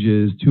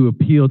messages to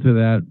appeal to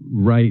that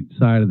right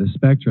side of the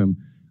spectrum,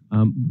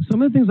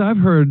 some of the things I've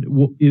heard,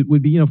 it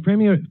would be,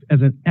 framing it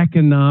as an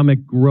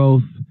economic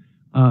growth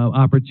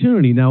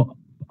opportunity. Now,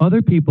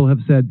 other people have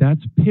said that's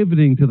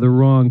pivoting to the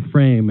wrong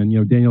frame. And,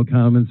 Daniel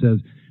Kahneman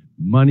says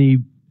money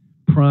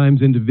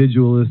primes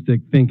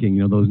individualistic thinking.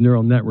 Those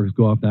neural networks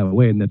go off that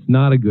way, and that's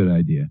not a good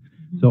idea.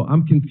 So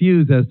I'm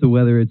confused as to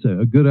whether it's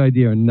a good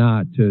idea or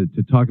not to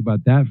talk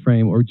about that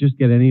frame, or just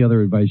get any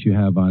other advice you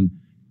have on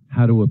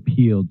how to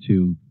appeal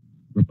to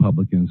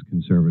Republicans,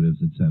 conservatives,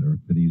 et cetera,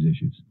 for these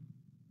issues.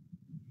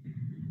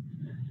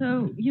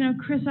 So,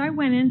 Chris, I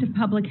went into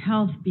public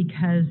health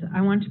because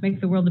I want to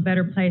make the world a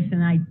better place,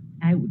 and I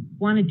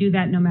want to do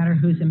that no matter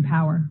who's in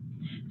power.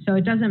 So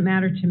it doesn't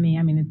matter to me.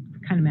 I mean, it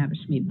kind of matters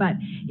to me, but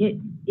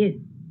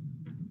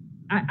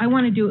I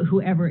want to do it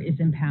whoever is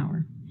in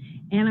power.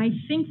 And I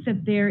think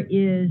that there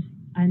is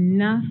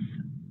enough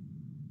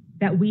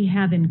that we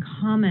have in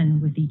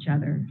common with each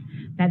other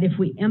that if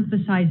we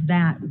emphasize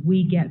that,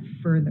 we get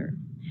further.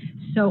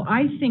 So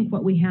I think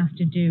what we have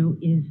to do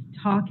is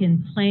talk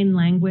in plain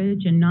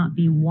language and not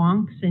be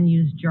wonks and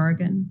use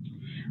jargon.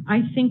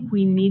 I think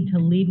we need to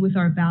lead with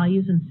our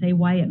values and say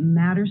why it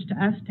matters to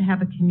us to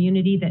have a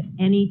community that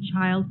any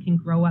child can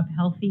grow up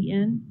healthy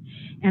in.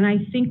 And I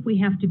think we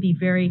have to be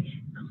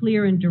very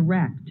clear and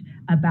direct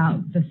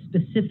about the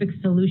specific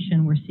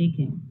solution we're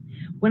seeking.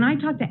 When I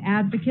talk to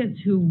advocates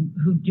who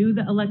do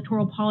the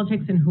electoral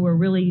politics and who are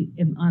really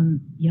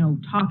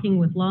talking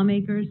with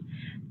lawmakers,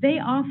 they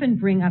often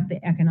bring up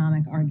the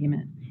economic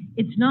argument.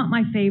 It's not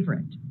my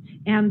favorite.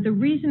 And the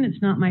reason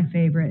it's not my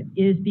favorite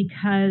is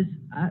because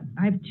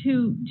I have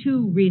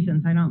two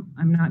reasons.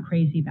 I'm not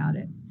crazy about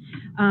it.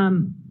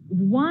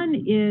 One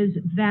is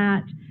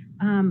that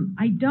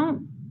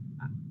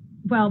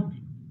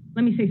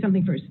let me say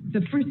something first.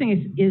 The first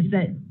thing is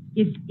that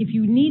if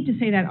you need to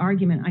say that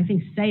argument, I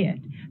think say it,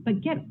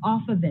 but get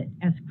off of it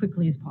as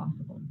quickly as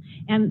possible.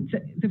 And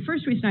the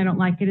first reason I don't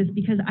like it is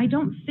because I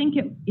don't think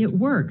it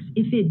works.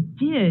 If it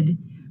did,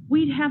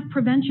 we'd have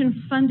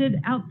prevention funded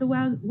out the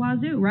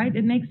wazoo, right?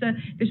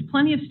 There's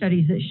plenty of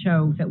studies that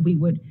show that we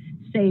would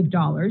save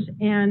dollars,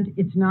 and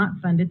it's not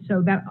funded,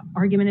 so that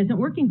argument isn't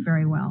working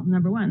very well,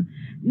 number one.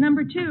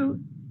 Number two,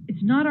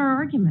 it's not our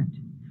argument.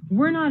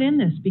 We're not in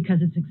this because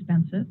it's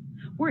expensive.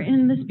 We're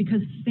in this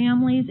because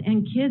families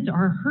and kids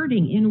are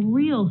hurting in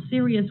real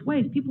serious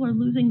ways. People are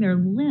losing their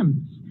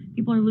limbs.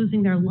 People are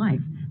losing their life.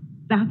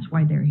 That's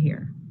why they're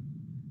here.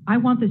 I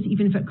want this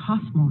even if it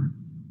costs more.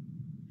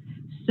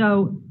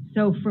 So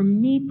for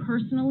me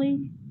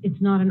personally,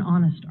 it's not an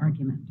honest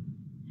argument.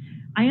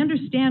 I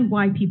understand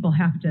why people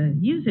have to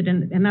use it,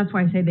 and that's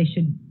why I say they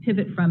should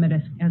pivot from it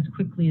as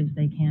quickly as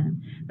they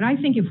can. But I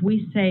think if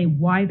we say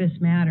why this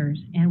matters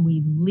and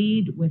we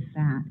lead with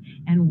that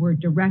and we're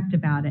direct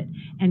about it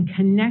and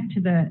connect to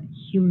the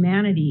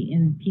humanity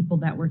in people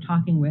that we're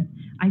talking with,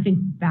 I think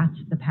that's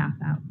the path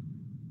out.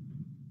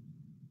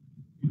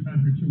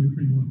 Time for 2 or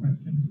 3 more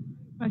questions.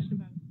 Question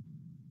about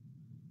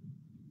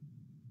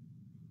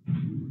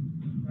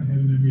Go ahead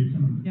and then read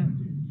some of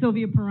them.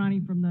 Sylvia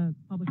Pirani from the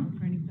Public Health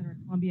Training Center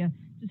at Columbia.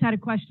 Just had a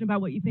question about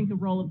what you think the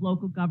role of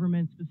local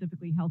government,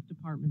 specifically health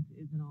departments,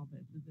 is in all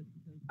this. Is it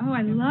because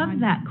I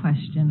love that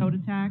question. Soda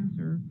tax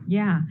or?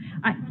 Yeah.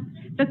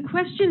 The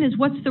question is,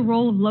 what's the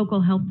role of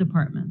local health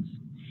departments?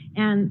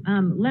 And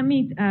let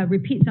me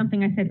repeat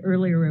something I said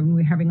earlier when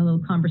we were having a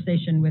little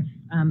conversation with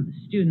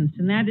students,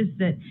 and that is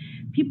that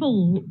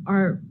people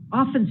are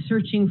often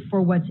searching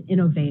for what's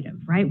innovative,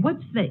 right?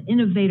 What's the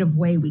innovative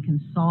way we can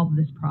solve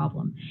this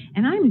problem?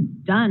 And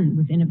I'm done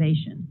with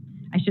innovation.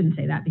 I shouldn't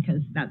say that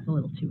because that's a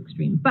little too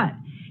extreme. But,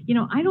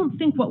 I don't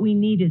think what we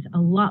need is a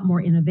lot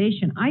more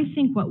innovation. I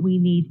think what we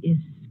need is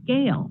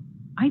scale.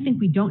 I think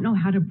we don't know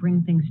how to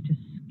bring things to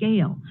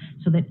scale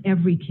so that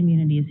every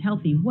community is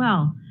healthy.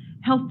 Well,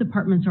 health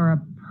departments are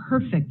a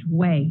perfect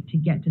way to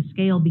get to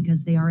scale because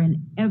they are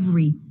in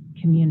every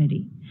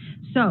community.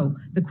 So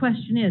the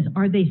question is,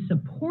 are they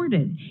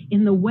supported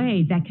in the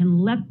way that can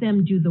let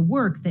them do the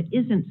work that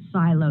isn't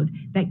siloed,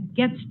 that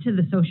gets to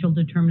the social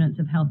determinants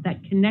of health,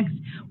 that connects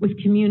with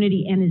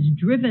community and is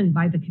driven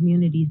by the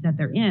communities that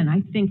they're in?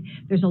 I think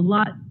there's a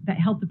lot that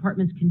health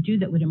departments can do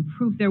that would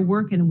improve their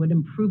work and would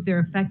improve their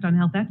effect on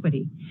health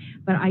equity.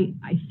 But I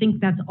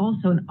think that's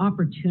also an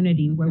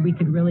opportunity where we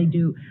could really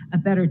do a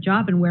better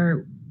job and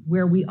where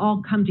where we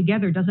all come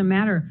together. It doesn't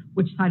matter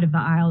which side of the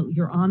aisle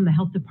you're on, the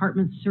health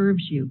department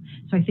serves you.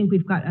 So I think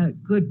we've got a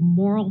good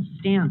moral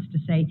stance to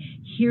say,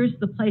 here's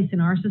the place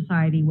in our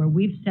society where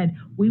we've said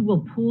we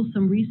will pool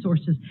some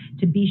resources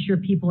to be sure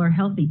people are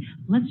healthy.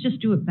 Let's just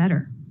do it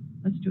better.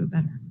 Let's do it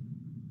better.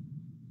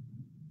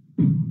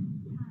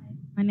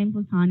 My name's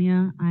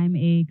Latanya. I'm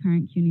a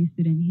current CUNY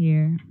student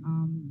here.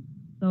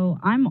 So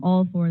I'm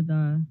all for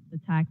the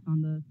tax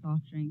on the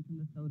soft drinks and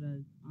the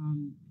sodas,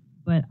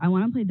 but I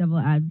want to play devil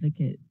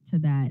advocate to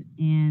that.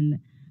 And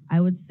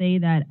I would say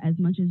that as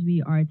much as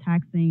we are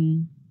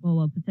taxing,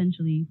 well,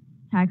 potentially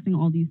taxing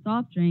all these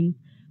soft drinks,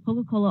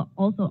 Coca-Cola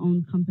also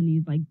owns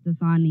companies like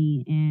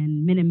Dasani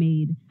and Minute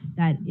Maid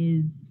that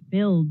is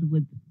filled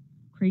with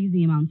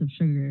crazy amounts of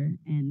sugar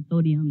and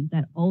sodium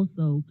that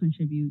also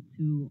contribute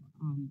to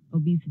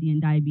obesity and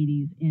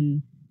diabetes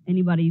in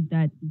anybody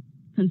that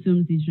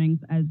consumes these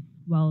drinks, as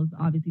well as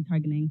obviously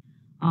targeting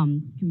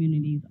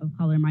communities of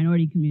color,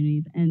 minority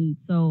communities. And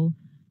so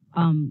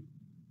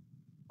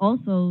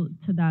also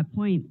to that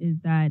point is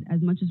that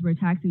as much as we're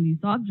taxing these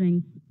soft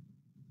drinks,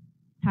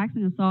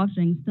 taxing a soft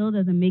drink still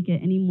doesn't make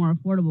it any more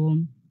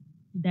affordable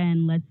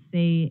than, let's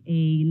say,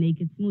 a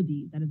naked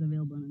smoothie that is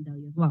available in a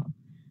deli as well.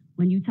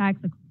 When you tax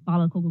a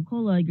bottle of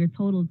Coca-Cola, your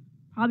total is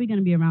probably going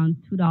to be around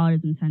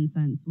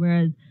 $2.10,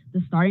 whereas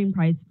the starting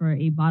price for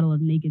a bottle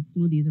of naked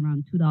smoothie is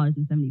around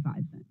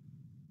 $2.75.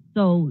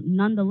 So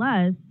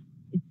nonetheless,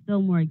 it's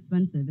still more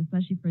expensive,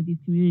 especially for these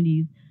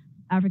communities,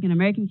 African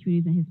American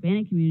communities and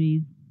Hispanic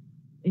communities.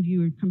 If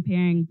you were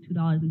comparing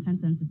 $2.10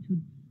 to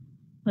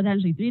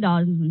potentially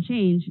 $3 and some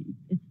change,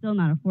 it's still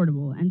not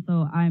affordable. And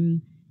so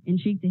I'm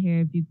intrigued to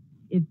hear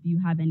if you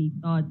have any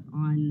thoughts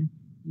on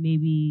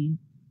maybe,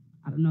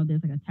 I don't know,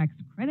 there's like a tax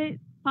credit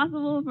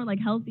possible for like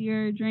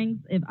healthier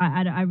drinks. If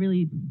I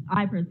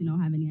personally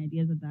don't have any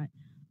ideas of that.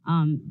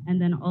 And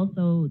then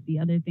also the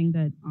other thing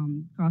that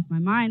crossed my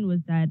mind was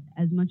that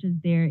as much as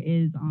there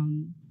is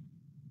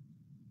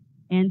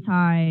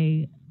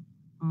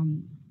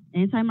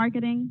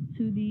anti-marketing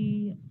to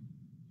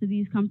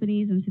these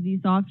companies and to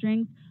these soft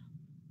drinks,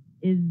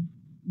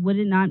 would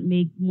it not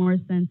make more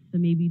sense to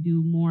maybe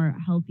do more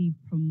healthy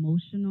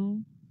promotional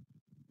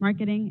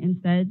marketing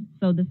instead?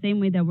 So the same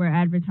way that we're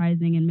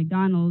advertising in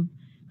McDonald's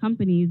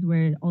companies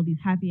where all these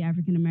happy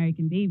African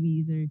American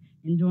babies are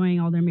enjoying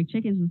all their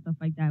McChickens and stuff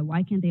like that,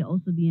 why can't they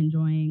also be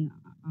enjoying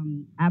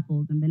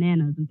apples and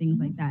bananas and things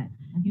like that?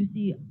 You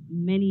see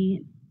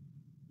many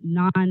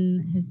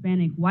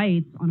non-Hispanic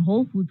whites on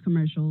Whole Foods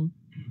commercials.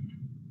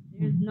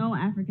 There's no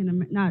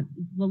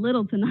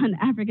little to none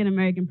African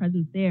American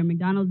presence there.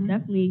 McDonald's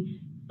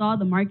definitely saw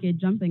the market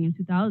jumping in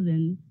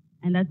 2000,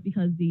 and that's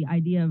because the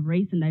idea of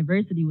race and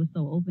diversity was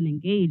so open and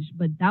engaged.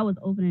 But that was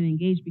open and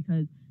engaged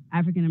because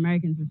African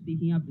Americans were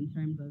speaking up in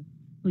terms of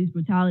police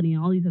brutality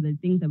and all these other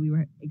things that we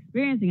were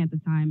experiencing at the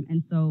time.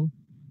 And so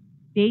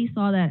they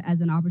saw that as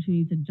an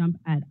opportunity to jump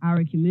at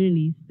our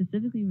community,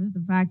 specifically with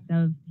the fact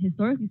of,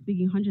 historically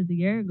speaking, hundreds of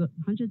years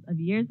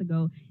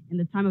ago, in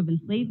the time of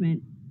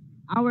enslavement,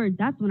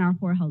 that's when our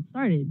poor health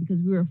started, because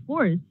we were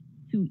forced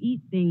to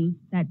eat things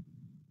that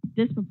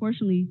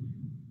disproportionately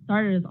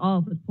started us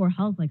off with poor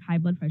health, like high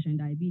blood pressure and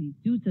diabetes,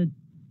 due to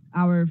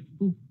our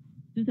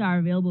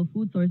available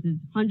food sources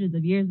hundreds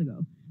of years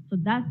ago. So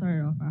that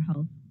started off our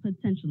health,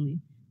 potentially.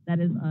 That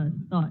is a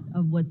thought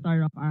of what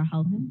started off our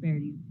health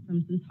disparities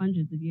since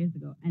hundreds of years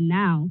ago. And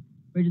now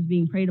we're just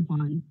being preyed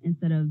upon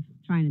instead of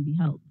trying to be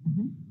helped.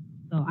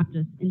 So I'm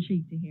just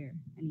intrigued to hear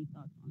any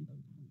thoughts on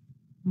those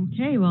points.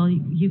 Okay, well,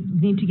 you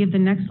need to give the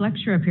next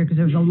lecture up here because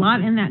there was a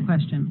lot in that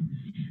question.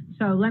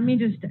 So let me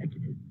just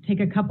take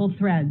a couple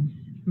threads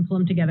and pull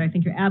them together. I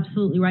think you're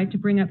absolutely right to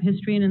bring up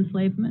history and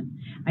enslavement.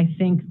 I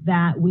think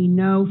that we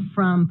know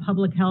from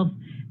public health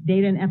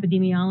data and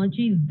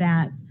epidemiology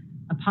that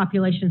a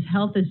population's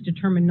health is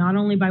determined not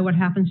only by what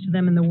happens to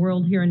them in the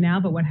world here and now,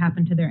 but what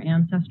happened to their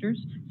ancestors.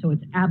 So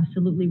it's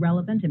absolutely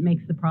relevant. It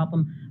makes the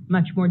problem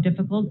much more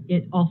difficult.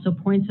 It also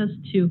points us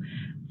to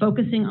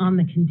focusing on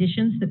the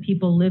conditions that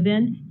people live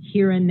in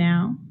here and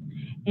now.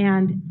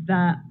 And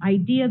the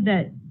idea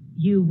that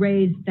you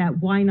raised, that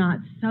why not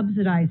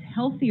subsidize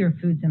healthier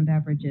foods and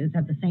beverages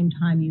at the same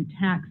time you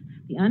tax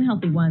the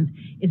unhealthy ones,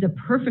 is a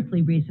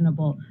perfectly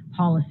reasonable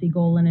policy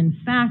goal. And in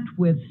fact,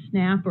 with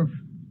SNAP, or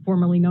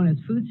formerly known as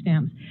food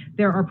stamps,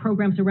 there are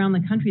programs around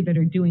the country that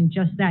are doing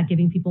just that,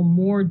 giving people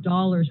more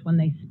dollars when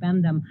they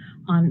spend them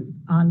on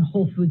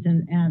whole foods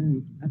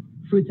and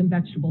fruits and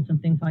vegetables and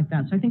things like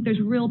that. So I think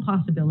there's real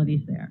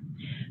possibilities there.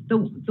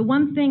 The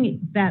one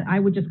thing that I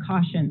would just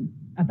caution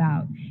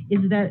about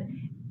is that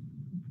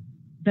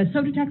the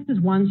soda tax is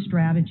one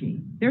strategy.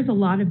 There's a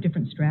lot of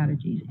different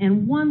strategies,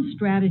 and one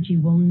strategy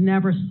will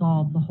never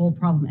solve the whole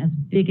problem, as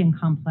big and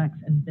complex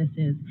as this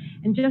is.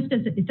 And just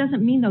as it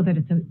doesn't mean, though, that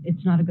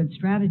it's not a good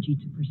strategy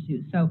to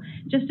pursue. So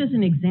just as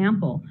an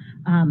example,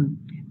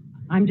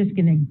 I'm just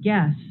going to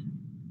guess,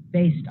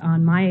 based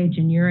on my age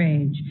and your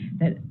age,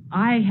 that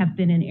I have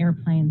been in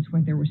airplanes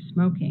where there was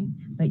smoking,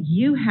 but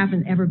you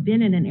haven't ever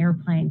been in an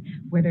airplane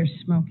where there's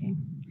smoking.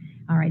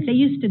 All right, they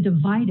used to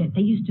divide it.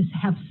 They used to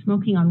have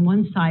smoking on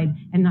one side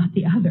and not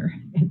the other.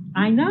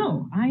 I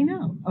know.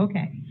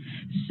 Okay.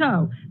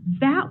 So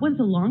that was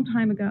a long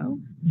time ago.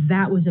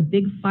 That was a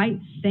big fight.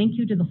 Thank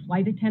you to the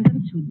flight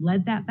attendants who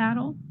led that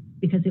battle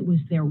because it was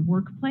their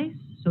workplace.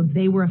 So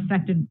they were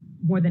affected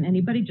more than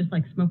anybody, just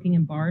like smoking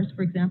in bars,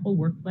 for example,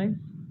 workplace.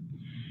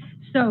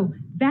 So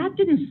that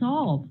didn't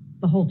solve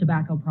the whole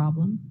tobacco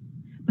problem,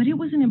 but it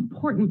was an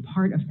important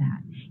part of that.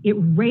 It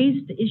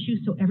raised the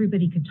issue so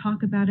everybody could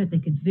talk about it, they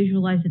could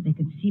visualize it, they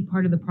could see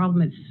part of the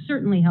problem. It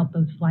certainly helped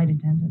those flight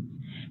attendants.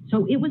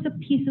 So it was a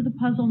piece of the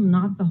puzzle,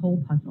 not the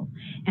whole puzzle.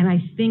 And I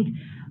think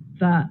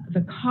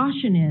the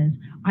caution is,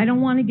 I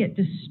don't want to get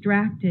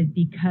distracted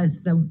because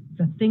the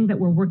thing that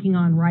we're working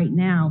on right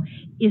now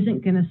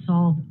isn't going to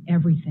solve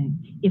everything.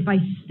 If I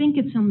think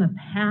it's on the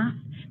path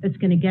that's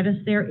going to get us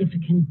there, if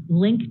it can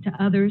link to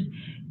others,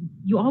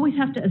 you always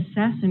have to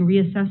assess and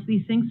reassess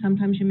these things.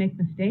 Sometimes you make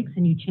mistakes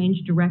and you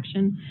change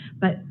direction,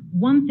 but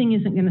one thing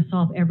isn't going to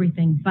solve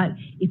everything. But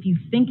if you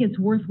think it's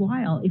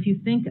worthwhile, if you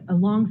think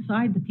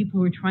alongside the people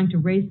who are trying to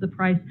raise the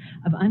price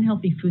of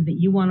unhealthy food that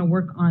you want to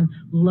work on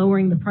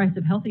lowering the price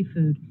of healthy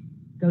food,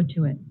 go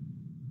to it.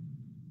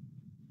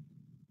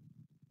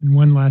 And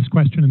one last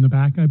question in the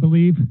back, I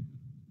believe.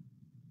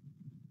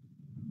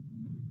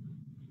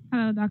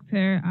 Hello,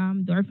 Dr.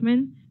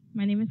 Dorfman.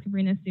 My name is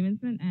Sabrina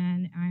Stevenson,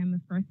 and I'm a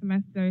first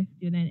semester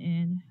student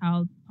in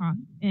health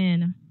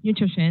and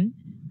nutrition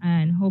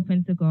and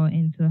hoping to go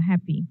into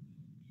HEPI.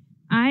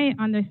 I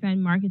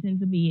understand marketing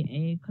to be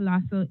a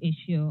colossal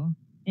issue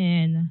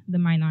in the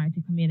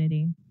minority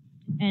community.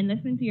 And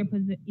listening to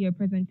your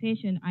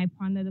presentation, I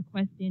ponder the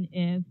question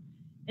is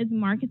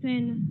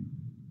marketing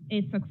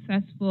a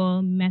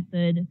successful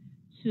method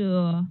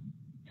to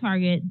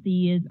target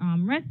these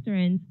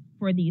restaurants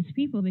for these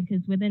people?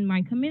 Because within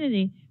my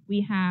community,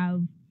 we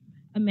have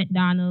a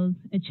McDonald's,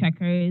 a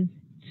Checkers,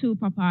 2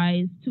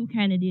 Popeyes, 2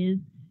 Kennedy's,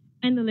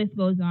 and the list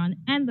goes on,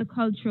 and the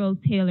cultural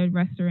tailored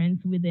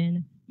restaurants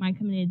within my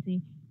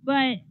community.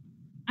 But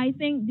I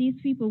think these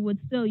people would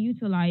still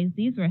utilize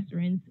these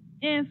restaurants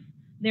if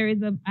there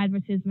is an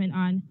advertisement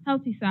on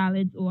healthy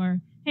salads or,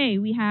 hey,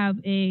 we have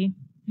a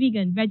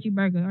vegan veggie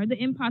burger or the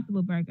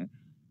Impossible Burger.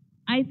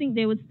 I think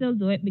they would still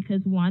do it because,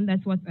 one,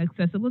 that's what's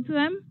accessible to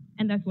them,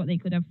 and that's what they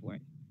could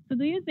afford. So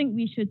do you think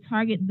we should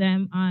target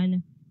them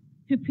on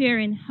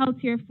preparing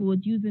healthier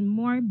food,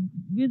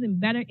 using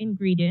better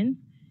ingredients,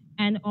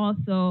 and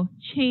also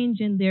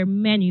changing their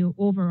menu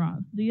overall?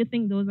 Do you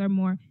think those are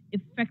more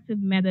effective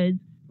methods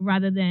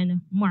rather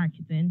than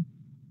marketing?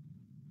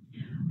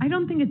 I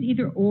don't think it's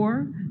either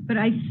or, but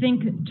I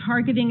think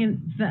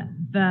targeting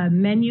the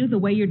menu the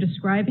way you're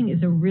describing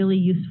is a really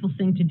useful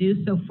thing to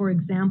do. So, for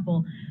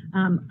example,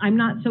 I'm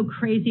not so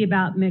crazy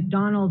about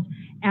McDonald's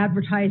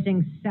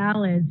advertising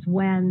salads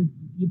when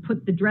you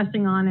put the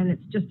dressing on and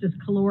it's just as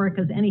caloric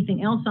as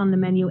anything else on the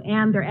menu,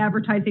 and they're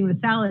advertising the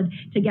salad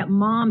to get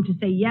mom to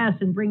say yes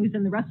and brings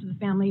in the rest of the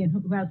family and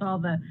who has all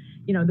the,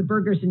 the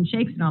burgers and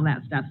shakes and all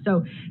that stuff.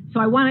 So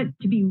I want it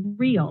to be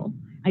real.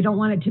 I don't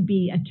want it to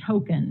be a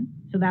token.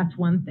 So that's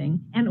one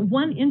thing. And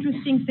one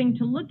interesting thing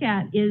to look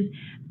at is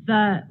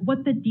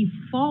what the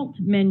default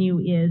menu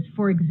is,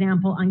 for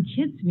example, on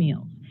kids'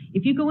 meals.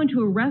 If you go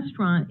into a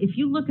restaurant, if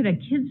you look at a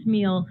kids'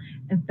 meal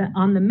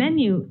on the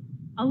menu,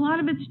 a lot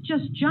of it's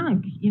just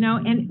junk,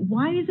 and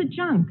why is it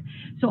junk?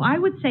 So I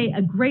would say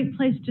a great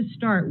place to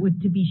start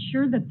would to be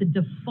sure that the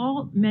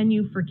default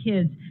menu for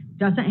kids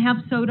doesn't have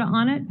soda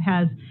on it,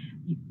 has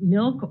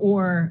milk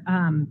or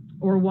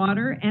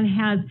water, and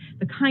has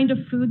the kind of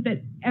food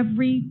that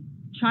every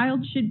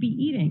child should be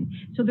eating.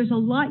 So there's a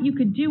lot you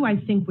could do, I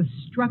think, with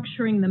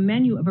structuring the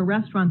menu of a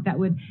restaurant that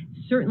would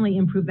certainly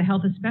improve the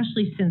health,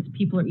 especially since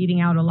people are eating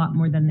out a lot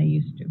more than they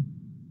used to.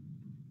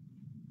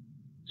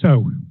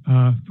 So,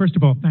 first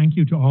of all, thank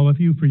you to all of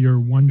you for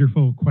your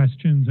wonderful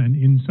questions and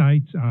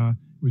insights. It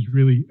was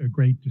really a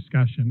great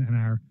discussion, and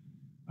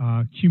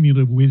our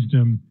cumulative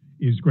wisdom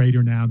is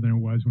greater now than it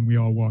was when we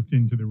all walked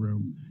into the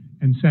room.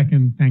 And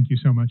second, thank you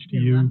so much to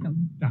you,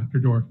 welcome. Dr.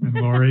 Dorfman,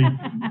 Laurie,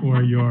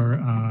 for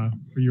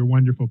your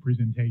wonderful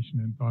presentation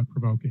and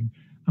thought-provoking.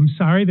 I'm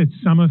sorry that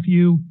some of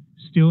you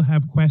still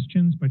have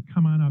questions, but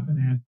come on up and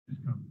ask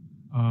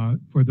them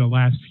for the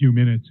last few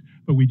minutes.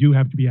 But we do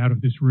have to be out of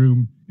this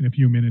room in a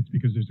few minutes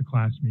because there's a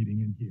class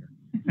meeting in here.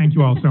 Thank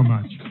you all so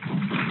much.